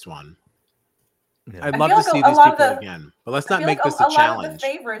next one. Yeah. I'd love to see these people again, but let's not make this a challenge. A lot of the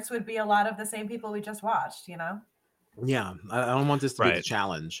favorites would be a lot of the same people we just watched. Yeah, I don't want this to be the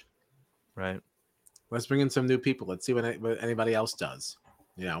challenge. Right. Let's bring in some new people. Let's see what anybody else does.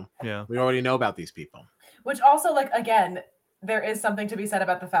 Yeah. We already know about these people. Which also, like, again, there is something to be said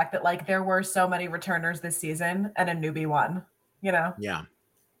about the fact that, like, there were so many returners this season and a newbie won, Yeah. There's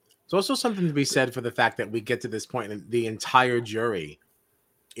also something to be said for the fact that we get to this point and the entire jury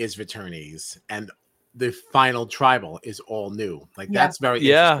is returnees and the final tribal is all new. Like, that's very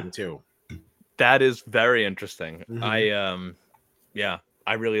interesting, too. That is very interesting. Mm-hmm.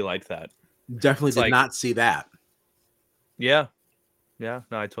 I really liked that. Definitely did not see that. Yeah. Yeah,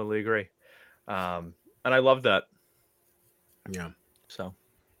 no, I totally agree. And I love that. Yeah. So.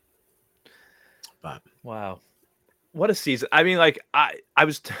 But. Wow. What a season. I mean, like, I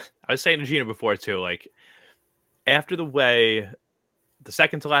was saying to Gina before, too, like, after the way the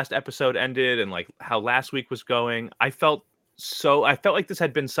second to last episode ended and, like, how last week was going, I felt like this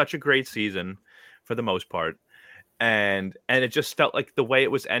had been such a great season for the most part. And it just felt like the way it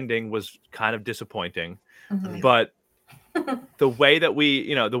was ending was kind of disappointing. Mm-hmm. But the way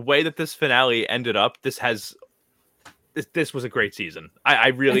that this finale ended up, this was a great season. I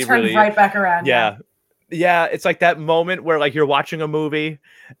really, really right back around. Yeah. It's like that moment where like you're watching a movie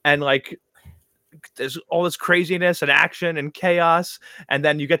and like there's all this craziness and action and chaos, and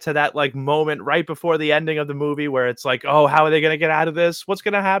then you get to that like moment right before the ending of the movie where it's like, oh, how are they going to get out of this? What's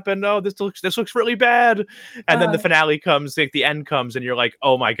going to happen? Oh, this looks really bad. And then the finale comes, like the end comes, and you're like,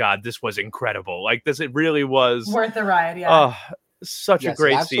 oh my god, this was incredible. Like this, it really was worth the ride. Yeah. Oh, such a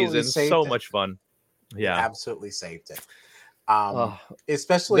great season, so much fun. Yeah, absolutely saved it.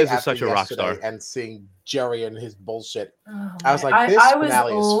 Especially after such a rock star and seeing Jerry and his bullshit. Oh, I was like, this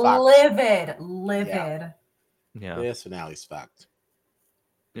finale is fucked. Livid. Yeah. This finale's fucked.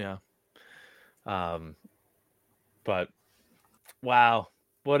 Yeah. But wow,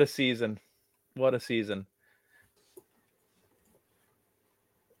 what a season. What a season.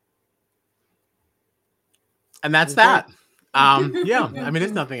 And that's that. Yeah, I mean,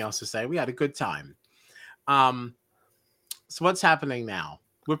 there's nothing else to say. We had a good time. So what's happening now?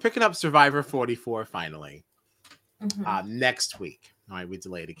 We're picking up Survivor 44 finally next week. All right, we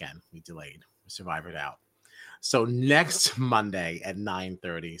delayed again. We survivored out. So next Monday at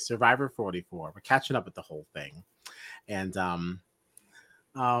 9:30, Survivor 44. We're catching up with the whole thing. And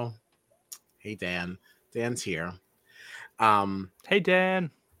oh, hey Dan. Dan's here. Hey Dan.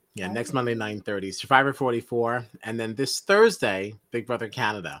 Yeah, next Monday, 9:30, Survivor 44. And then this Thursday, Big Brother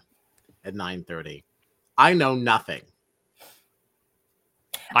Canada at 9:30. I know nothing.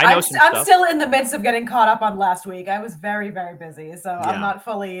 I'm still in the midst of getting caught up on last week. I was very, very busy, so Yeah. I'm not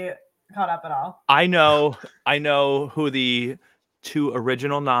fully caught up at all. I know who the 2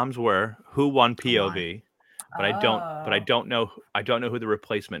 original noms were, who won POV, but I don't know who the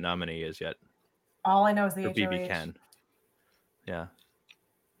replacement nominee is yet. All I know is the for BB HOH. Ken. Yeah.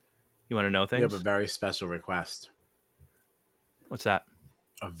 You want to know things? We have a very special request. What's that?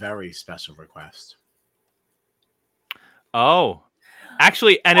 A very special request. Oh,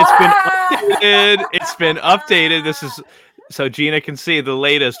 actually, and it's been updated. It's been updated. This is so Gina can see the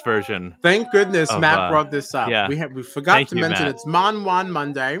latest version. Thank goodness Matt brought this up. Yeah. We forgot Thank to you, mention Matt. it's Mon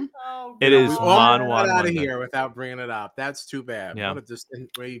Monday. Oh, It is We Mon almost got Wan out of Monday. here without bringing it up. That's too bad. Yeah. What a distant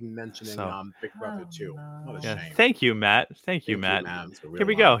way even mentioning Big Brother 2. What a Yeah. shame. Thank you, Matt. Thank you, Matt. It's a real Here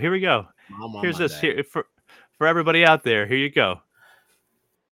we honor. go. Here we go. Mon Here's this Monday. here for everybody out there. Here you go.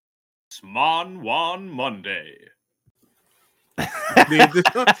 It's Mon Wan Monday.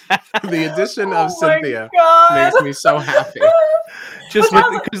 The addition of Oh my Cynthia God. makes me so happy. Just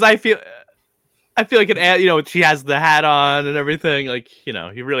because I feel like it add, she has the hat on and everything. Like,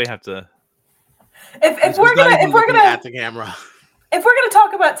 you really have to. If She's we're not even gonna looking at the camera. if we're gonna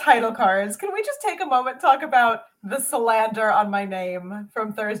talk about title cards, can we just take a moment to talk about the slander on my name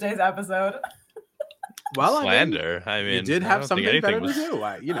from Thursday's episode? Well, Slander. I mean, you did I have don't something think better anything to was-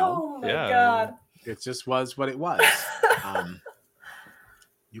 do. Oh my yeah, God. It just was what it was.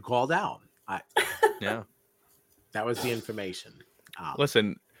 You called out. Yeah. That was the information.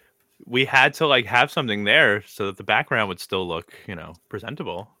 Listen, we had to have something there so that the background would still look,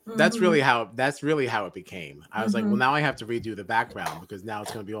 presentable. That's Mm-hmm. really how it became. I was like, well, now I have to redo the background because now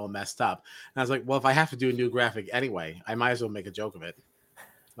it's going to be all messed up. And I was like, well, if I have to do a new graphic anyway, I might as well make a joke of it.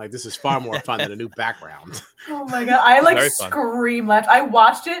 Like, this is far more fun than a new background. Oh my God. I Very fun. scream laughed. I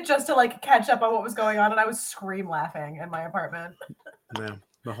watched it just to catch up on what was going on, and I was scream laughing in my apartment. Yeah,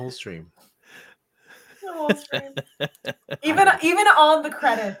 the whole stream. The whole screen. Even on the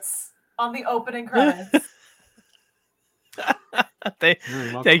credits, on the opening credits.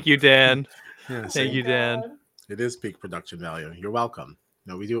 Thank you, Dan. Yeah, Thank see, you, Dan. God. it is peak production value. You're welcome.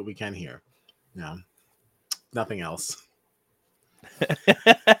 No, we do what we can here. Yeah, nothing else.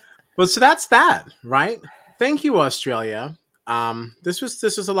 Well, so that's that, right? Thank you, Australia. This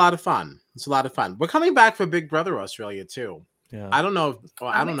was a lot of fun. It's a lot of fun. We're coming back for Big Brother Australia too. Yeah. I don't know.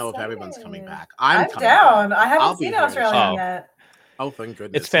 I I'm don't know if everyone's excited. coming back. I'm coming down. back. I haven't I'll be seen here. Australia Oh. yet. Oh, thank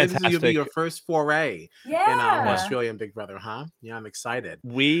goodness! It's This will be fantastic. your first foray in Yeah. Australian Big Brother, huh? Yeah, I'm excited.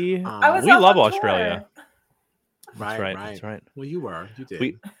 We I was we up love on Australia. tour. Right, That's right. Well, you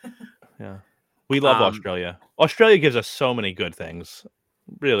did. We love Um, Australia. Australia gives us so many good things.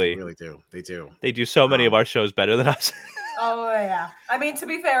 Really. They really do. They do. They do so many of our shows better than us. Oh yeah. I mean, to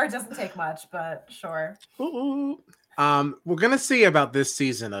be fair, it doesn't take much, but sure. We're gonna see about this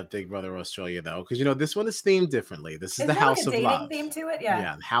season of Big Brother Australia, though, because this one is themed differently. This is Is the there House a of dating Love. theme to it? Yeah.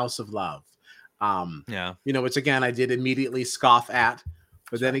 Yeah, House of Love. Yeah. Which again I did immediately scoff at,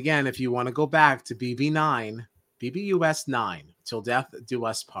 but then again, if you want to go back to BB9, BBUS 9, till death do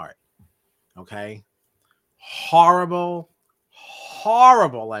us part. Okay, horrible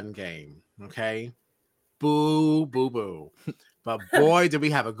end game. Okay, boo. But boy, did we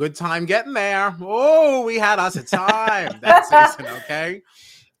have a good time getting there. Oh, we had us a time that season. Okay,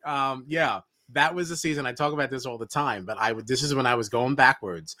 yeah. That was the season. I talk about this all the time, but this is when I was going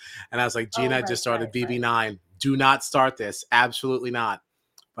backwards, and I was like, Gina, right, just started right. BB9. Do not start this. Absolutely not.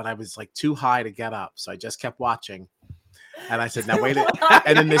 But I was too high to get up, so I just kept watching. And I said, now wait.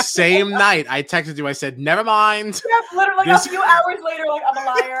 And then the same night, I texted you. I said, never mind. Yeah, literally This- a few hours later, I'm a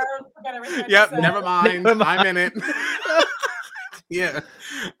liar. Forget everything. I Yep, just said. never mind. Never mind. I'm in it. Yeah.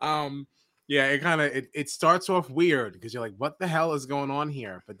 Yeah, it kind of it starts off weird because you're like, what the hell is going on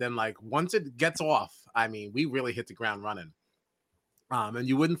here? But then once it gets off, I mean, we really hit the ground running. And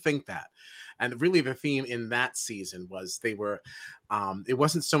you wouldn't think that. And really the theme in that season was they were it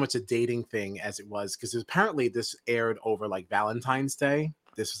wasn't so much a dating thing as it was because apparently this aired over Valentine's Day.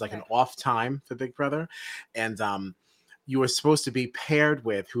 This was like an Okay. off time for Big Brother, and you were supposed to be paired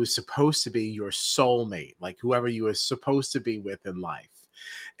with who's supposed to be your soulmate, like whoever you were supposed to be with in life.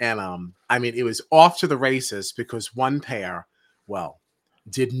 And I mean, it was off to the races because one pair, well,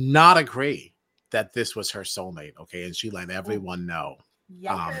 did not agree that this was her soulmate. Okay, and she let everyone know.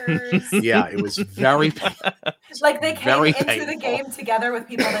 Yikers. Yeah, it was very Like they came very into the painful. game together with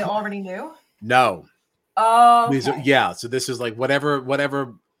people they already knew. no. Oh, These are, yeah, so this is like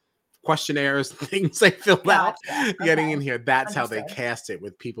whatever questionnaires, things they filled out, Gotcha. getting Okay. in here. That's how they Understood. cast it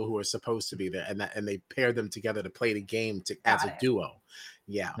with people who are supposed to be there, and they paired them together to play the game as Got a it. duo.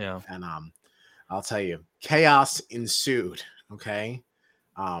 Yeah, Yeah. and I'll tell you, chaos ensued. Okay,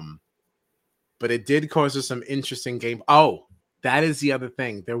 but it did cause us some interesting game. Oh, that is the other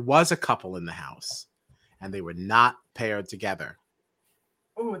thing. There was a couple in the house, and they were not paired together.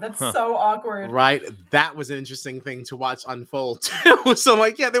 Ooh, that's Huh. so awkward. Right, that was an interesting thing to watch unfold too. So,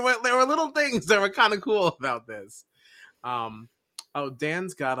 like, yeah, there were little things that were kind of cool about this. Oh,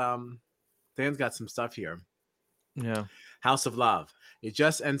 Dan's got some stuff here. Yeah. House of Love. It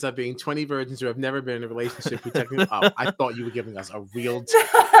just ends up being 20 virgins who have never been in a relationship. Who technically, oh, I thought you were giving us a real.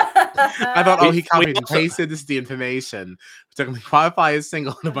 I thought, oh, he copied and pasted. This is the information. Technically, Wi-Fi is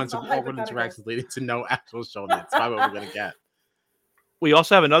single and a bunch of All awkward hypotheticals. interactions leading to no actual show. That's probably what we're gonna get. We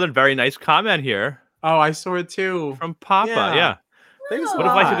also have another very nice comment here Oh, I saw it too. from Papa. Yeah. Yeah. Thanks a Would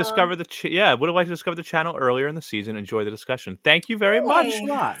have liked to lot. discover would have liked to discover the channel earlier in the season. Enjoy the discussion. Thank you very much. Hey. Thanks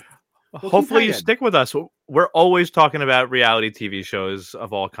a lot. keep Hopefully you hanging. stick with us. We're always talking about reality TV shows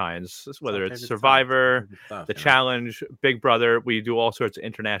of all kinds, whether It's it's our favorite Survivor, favorite stuff, The you know? Challenge, Big Brother. We do all sorts of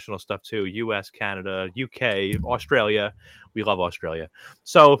international stuff too. US, Canada, UK, Australia. We love Australia.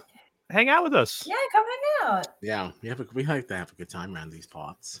 So hang out with us. Yeah, come hang out. Yeah, we like to have a good time around these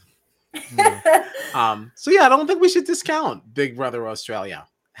parts. Yeah. So yeah, I don't think we should discount Big Brother Australia,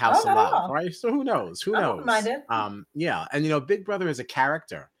 House Oh, of not at Love, all. right? So who knows? Who I'm knows? open-minded. Yeah, and you know, Big Brother is a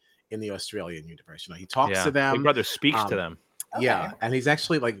character in the Australian universe. You know, he talks Yeah. to them. Big Brother speaks to um, them. Yeah, Okay. and he's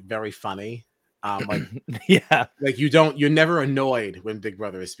actually like very funny. Like Yeah. you're never annoyed when Big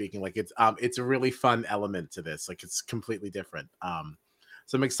Brother is speaking. Like it's a really fun element to this. Like it's completely different.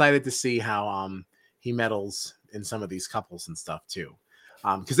 So I'm excited to see how he meddles in some of these couples and stuff too.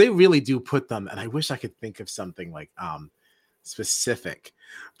 Because they really do put them, and I wish I could think of something like specific,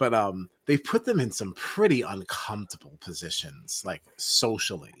 but they put them in some pretty uncomfortable positions, like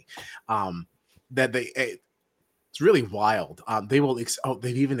socially. That it's really wild. They will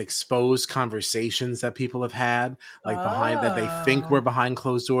they've even exposed conversations that people have had, like behind that they think were behind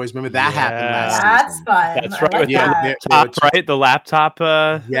closed doors. Remember that happened last That's season. fun. That's I right. like With Yeah, that. they were Laptop, right? The laptop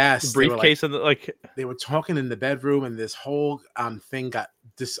yes, they were, like, briefcase and they were talking in the bedroom, and this whole thing got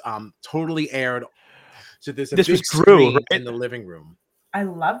totally aired. So there's a This big was Drew, screen right? in the living room. I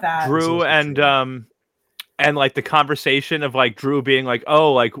love that. Drew was and like the conversation of like Drew being like,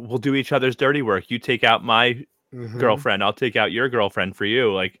 oh, like we'll do each other's dirty work. You take out my Mhm. girlfriend, I'll take out your girlfriend for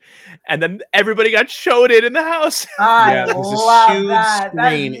you. Like, and then everybody got showed in the house. I Yeah, there's a love huge that. That's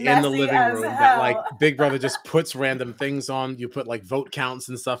screen in the messy living as room that like hell. Big Brother just puts random things on. You put like vote counts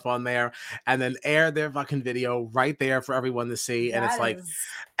and stuff on there, and then air their fucking video right there for everyone to see. And it's That like, is-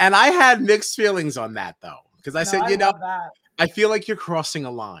 and I had mixed feelings on that though, because I no, said, you know, love that. I feel like you're crossing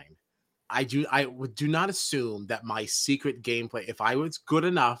a line. I do not assume that my secret gameplay, if I was good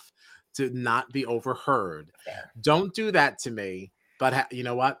enough to not be overheard, Fair. don't do that to me. But you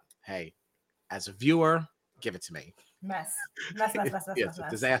know what? Hey, as a viewer, give it to me. Mess. It's a Mess.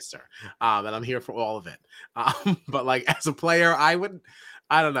 disaster. And I'm here for all of it. But like as a player, I don't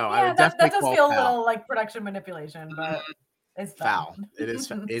know. I Yeah, would that definitely does call feel a foul. little like production manipulation, but it's fun. Foul. It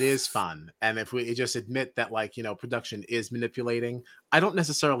is fun. And if we just admit that, like, you know, production is manipulating, I don't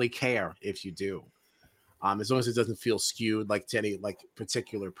necessarily care if you do. As long as it doesn't feel skewed like to any like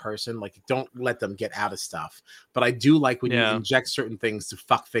particular person, like don't let them get out of stuff. But I do like when you inject certain things to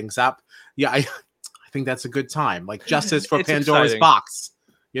fuck things up. Yeah, I think that's a good time. Like justice for It's Pandora's exciting. Box.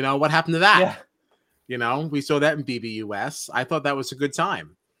 You know what happened to that? Yeah. You know, we saw that in BBUS. I thought that was a good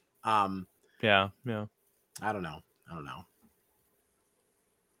time. Yeah. I don't know.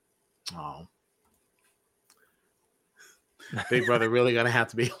 Oh. Big Brother really gonna have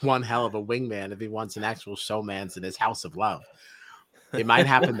to be one hell of a wingman if he wants an actual showman's in his House of Love. It might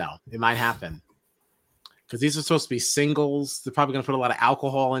happen though. It might happen. Because these are supposed to be singles. They're probably gonna put a lot of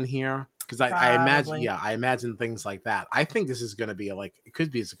alcohol in here. Because I imagine, Probably. I imagine things like that. I think this is gonna be it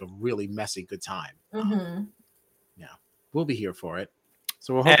could be like a really messy good time. Mhm. We'll be here for it.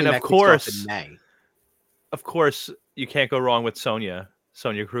 So we're hoping And of that kicks off course- in May. Of course, you can't go wrong with Sonia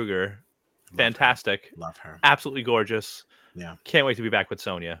Kruger. Fantastic. Love her. Absolutely gorgeous. Yeah. Can't wait to be back with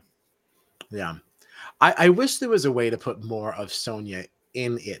Sonya. Yeah. I wish there was a way to put more of Sonya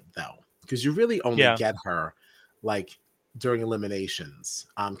in it though, because you really only get her like during eliminations.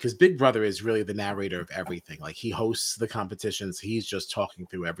 Because Big Brother is really the narrator of everything. Like he hosts the competitions, he's just talking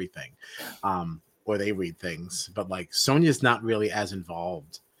through everything. Or they read things, but like Sonya's not really as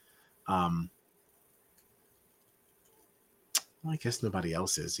involved. Well, I guess nobody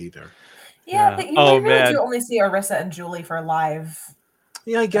else is either. Yeah, but we really do only see Arisa and Julie for live.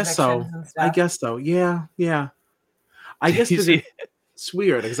 Yeah, I guess so. Yeah. I guess it's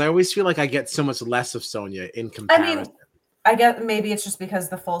weird because I always feel like I get so much less of Sonya in comparison. I mean, I guess maybe it's just because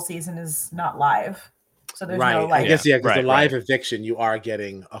the full season is not live. So there's no like. I guess because the live eviction, you are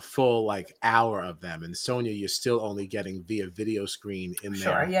getting a full like hour of them, and Sonya, you're still only getting via video screen in there.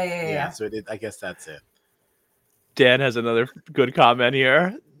 Sure, yeah. So I guess that's it. Dan has another good comment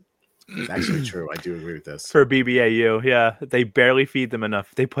here. It's actually true. I do agree with this. For BBAU, yeah, they barely feed them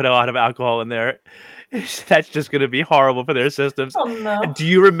enough. They put a lot of alcohol in there. That's just going to be horrible for their systems. Oh, no. Do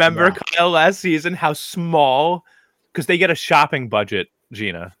you remember, Kyle, last season, how small? Because they get a shopping budget,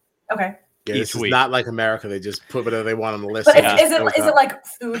 Gina. Okay. Yeah, this is not like America. They just put whatever they want on the list. But is it like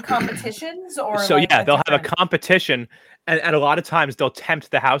food competitions or? So they'll have a competition, and a lot of times they'll tempt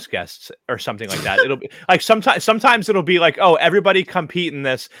the house guests or something like that. It'll be like sometimes it'll be like, oh, everybody compete in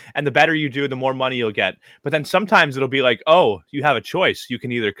this, and the better you do, the more money you'll get. But then sometimes it'll be like, oh, you have a choice. You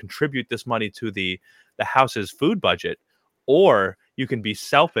can either contribute this money to the house's food budget, or you can be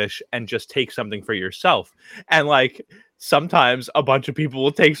selfish and just take something for yourself. And like sometimes a bunch of people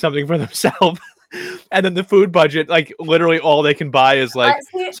will take something for themselves. And then the food budget, like literally all they can buy is like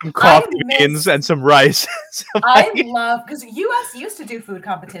some coffee beans and some rice. I love because US used to do food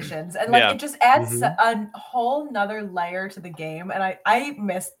competitions and like it just adds a whole nother layer to the game. And I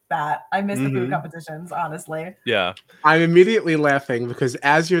miss that. I miss the food competitions, honestly. Yeah. I'm immediately laughing because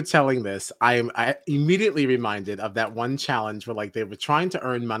as you're telling this, I immediately reminded of that one challenge where like they were trying to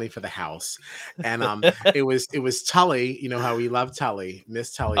earn money for the house. And it was Tully, you know how we love Tully,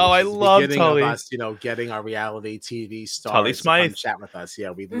 Miss Tully. Oh, I love Tully. Us, getting our reality TV stars to come chat with us.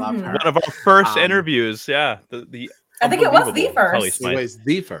 Yeah, we love her. One of our first interviews. Yeah. I think it was the first. It was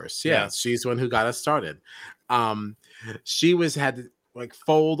the first. Yeah. She's the one who got us started. She had to like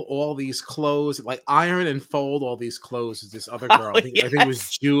fold all these clothes, like iron and fold all these clothes with this other girl. I think it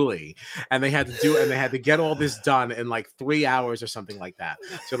was Julie. And they had to get all this done in like 3 hours or something like that.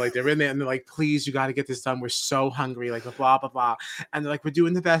 So like they're in there and they're like, please, you got to get this done. We're so hungry, like blah, blah, blah. And they're like, we're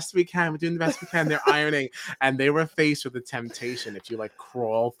doing the best we can. They're ironing. And they were faced with the temptation. If you like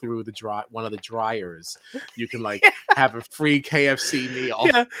crawl through one of the dryers, you can like have a free KFC meal.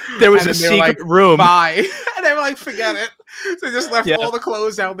 Yeah. There was a secret room. Bye. And they were like, forget it. So they just left all the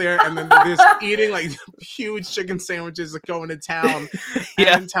clothes out there, and then they're just eating like huge chicken sandwiches, like going to town.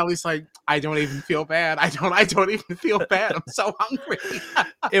 And Telly's like, I don't even feel bad. I don't even feel bad. I'm so hungry.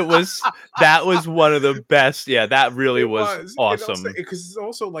 That was one of the best. Yeah, that really was awesome. Because it's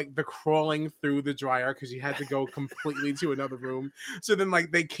also like the crawling through the dryer because you had to go completely to another room. So then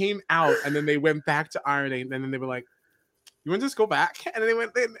like they came out and then they went back to ironing, and then they were like, you want to just go back? And then they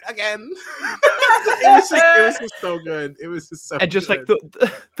went in again. it was just so good. It was just so and just good.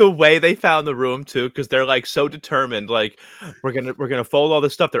 Like the way they found the room too, because they're like so determined. Like we're gonna fold all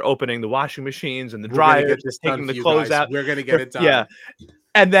this stuff. They're opening the washing machines and the dryer, taking the clothes out. We're gonna get it done. Yeah.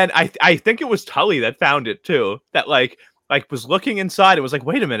 And then I think it was Tully that found it too. That like was looking inside and was like,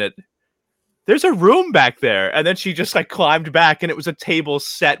 wait a minute. There's a room back there. And then she just like climbed back and it was a table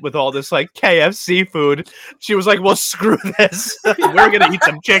set with all this like KFC food. She was like, well, screw this. We're going to eat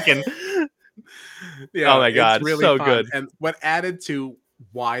some chicken. Yeah, oh my God. Really so fun. Good. And what added to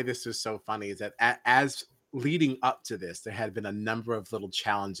why this is so funny is that as leading up to this, there had been a number of little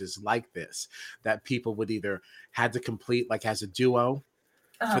challenges like this that people would either had to complete like as a duo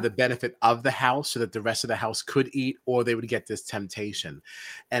for the benefit of the house so that the rest of the house could eat, or they would get this temptation.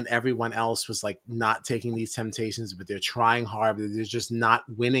 And everyone else was like not taking these temptations, but they're trying hard, but they're just not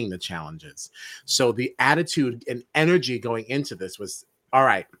winning the challenges. So the attitude and energy going into this was, all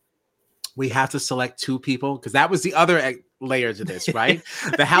right, we have to select 2 people, because that was the other layer to this, right?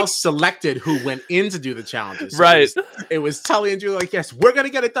 The house selected who went in to do the challenges. So right. It was Tully and Julie like, yes, we're going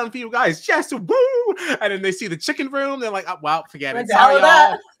to get it done for you guys. Yes, woo! And then they see the chicken room. They're like, oh, well, forget it. Sorry,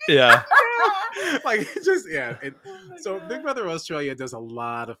 y'all. Yeah. Like, just, yeah. So Big Brother Australia does a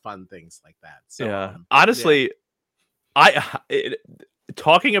lot of fun things like that. So, yeah. Honestly,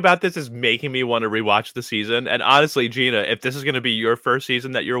 talking about this is making me want to rewatch the season. And honestly, Gina, if this is going to be your first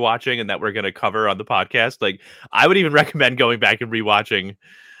season that you're watching and that we're going to cover on the podcast, like I would even recommend going back and rewatching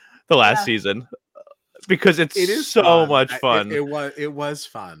the last season, because it is so fun. much fun. It was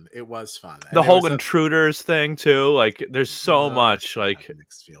fun. It was fun. And The there whole was intruders thing too. Like, there's so much. I Like, have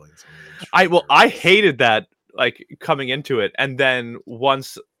mixed feelings on the I intruders. hated that, like, coming into it, and then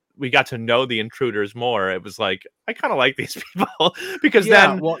once we got to know the intruders more, it was like, I kind of like these people because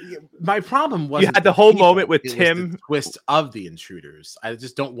then my problem was you had the whole moment with it was Tim. the twist of the intruders. I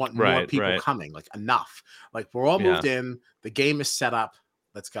just don't want more people coming. Like, enough. Like, we're all moved in. The game is set up.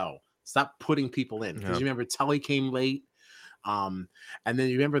 Let's go. Stop putting people in, because you remember Tully came late, and then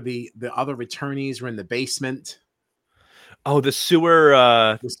you remember the other returnees were in the basement. Oh, the sewer.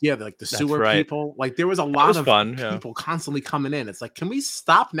 Like the sewer people. Like, there was a lot of people constantly coming in. It's like, can we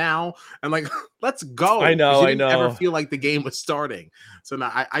stop now? And like, let's go. I know. I never feel like the game was starting. So no,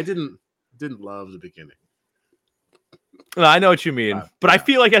 I didn't love the beginning. No, I know what you mean, but I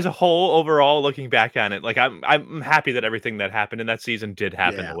feel like as a whole, overall, looking back on it, like I'm happy that everything that happened in that season did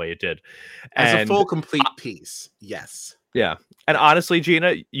happen the way it did. As a full, complete piece, yes. Yeah. And honestly,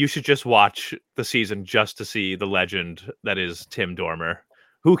 Gina, you should just watch the season just to see the legend that is Tim Dormer,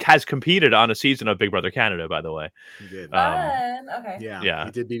 who has competed on a season of Big Brother Canada, by the way. He did. Okay. Yeah.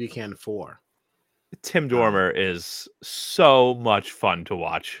 He did BB Can 4. Tim Dormer is so much fun to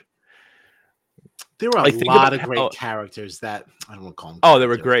watch. There were a lot of great characters that I don't want to call them. Oh, they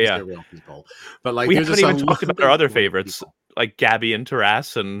were great. Yeah, they're real people. But like, we haven't even talked about our other favorites, like Gabby and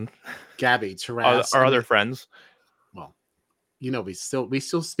Taras, and Taras, our other friends. Well, you know, we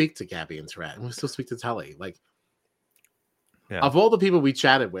still speak to Gabby and Taras, and we still speak to Tully. Like, of all the people we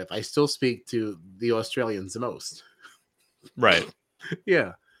chatted with, I still speak to the Australians the most. Right.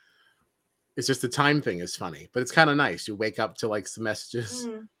 Yeah. It's just the time thing is funny, but it's kind of nice. You wake up to like some messages.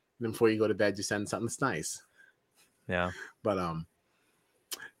 And before you go to bed, you send something that's nice. Yeah. But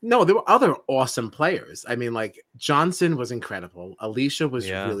no, there were other awesome players. I mean, like, Johnson was incredible. Alicia was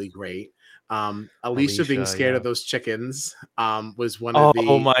really great. Alicia being scared of those chickens was one of the...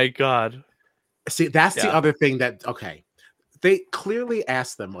 Oh my God. See, that's the other thing that, okay. They clearly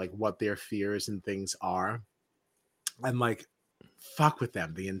asked them like what their fears and things are. And like, fuck with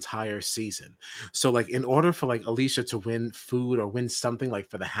them the entire season. So like, in order for like Alicia to win food or win something like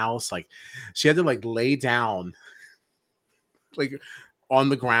for the house, like she had to like lay down like on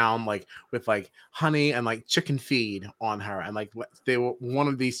the ground, like with like honey and like chicken feed on her, and like they were one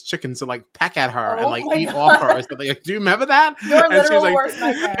of these chickens to like peck at her and like eat off her or something. Like, do you remember that? And she was like,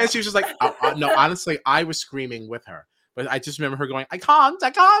 and she was just like, no, honestly, I was screaming with her. But I just remember her going, I can't.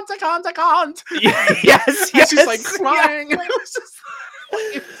 Yes. And she's like crying. Yes.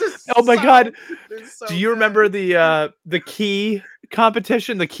 It was just oh my God. Do you remember the key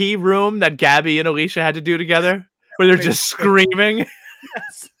competition, the key room that Gabby and Alicia had to do together? Where they're just screaming?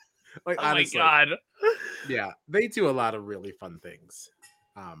 Yes. Like, oh honestly, my God. Yeah, they do a lot of really fun things.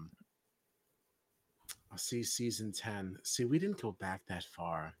 I'll see season 10. See, we didn't go back that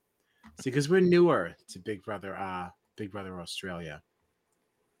far. See, because we're newer to Big Brother Australia.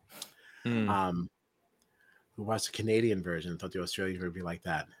 Who watched the Canadian version? Thought the Australian would be like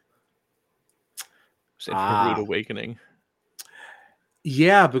that. Rude Awakening.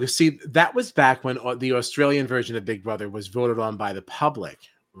 Yeah, because see, that was back when the Australian version of Big Brother was voted on by the public,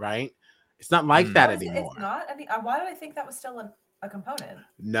 right? It's not like that anymore. It's not. I mean, why did I think that was still a component?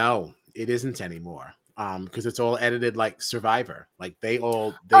 No, it isn't anymore. Because it's all edited like Survivor. Like they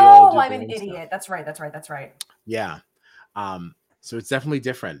all. Oh, I'm an idiot. That's right. Yeah. So it's definitely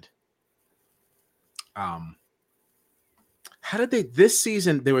different. How did they this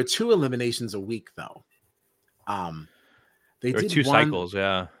season? There were 2 eliminations a week though. They did 2 cycles,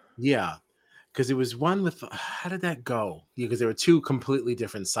 yeah. Yeah. Because it was one with how did that go? Yeah, because there were 2 completely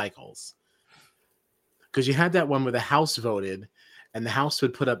different cycles. Because you had that one where the house voted and the house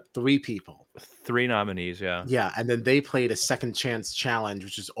would put up 3 people. 3 nominees, yeah. Yeah, and then they played a second chance challenge,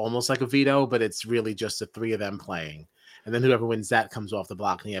 which is almost like a veto, but it's really just the 3 of them playing. And then whoever wins that comes off the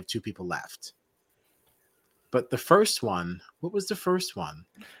block, and you have 2 people left. But the first one, what was the first one?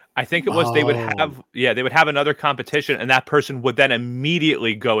 I think it was they would have another competition, and that person would then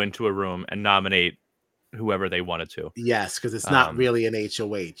immediately go into a room and nominate whoever they wanted to. Yes, because it's not really an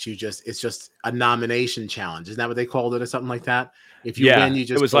HOH. It's just a nomination challenge. Isn't that what they called it or something like that? If you win, you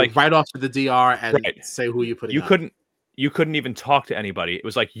just go right off to the DR and say who you put in. You couldn't even talk to anybody. It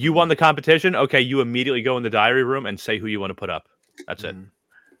was like, you won the competition. Okay, you immediately go in the diary room and say who you want to put up. That's it.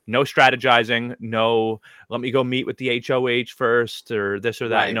 No strategizing. No, let me go meet with the HOH first or this or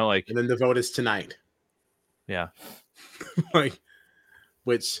that. Right. You know, like, and then the vote is tonight. Yeah. And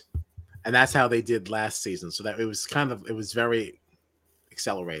that's how they did last season. So that it was very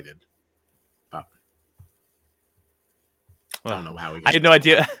accelerated. But I don't know how we. I had no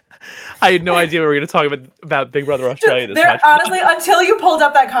idea. I had no idea we were going to talk about Big Brother Australia this much. Honestly, until you pulled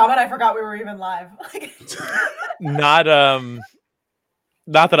up that comment, I forgot we were even live. Not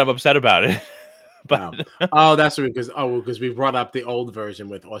that I'm upset about it. But no. Oh, that's right, because we brought up the old version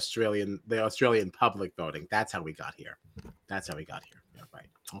with the Australian public voting. That's how we got here. Yeah, right.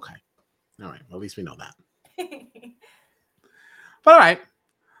 Okay. All right. Well, at least we know that. But all right.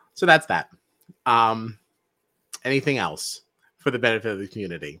 So that's that. Anything else for the benefit of the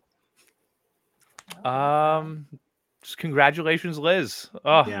community? Just congratulations, Liz.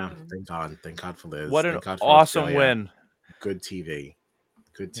 Oh yeah, thank God for Liz. What an awesome win. Good TV.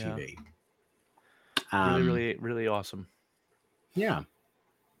 Yeah. Really, really awesome. Yeah.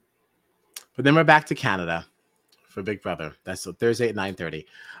 But then we're back to Canada for Big Brother. That's Thursday at 9:30.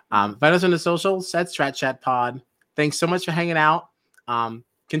 Find us on the socials at Strat Chat Pod. Thanks so much for hanging out.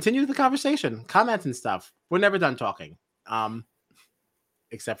 Continue the conversation, comments and stuff. We're never done talking.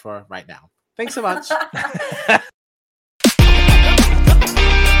 Except for right now. Thanks so much.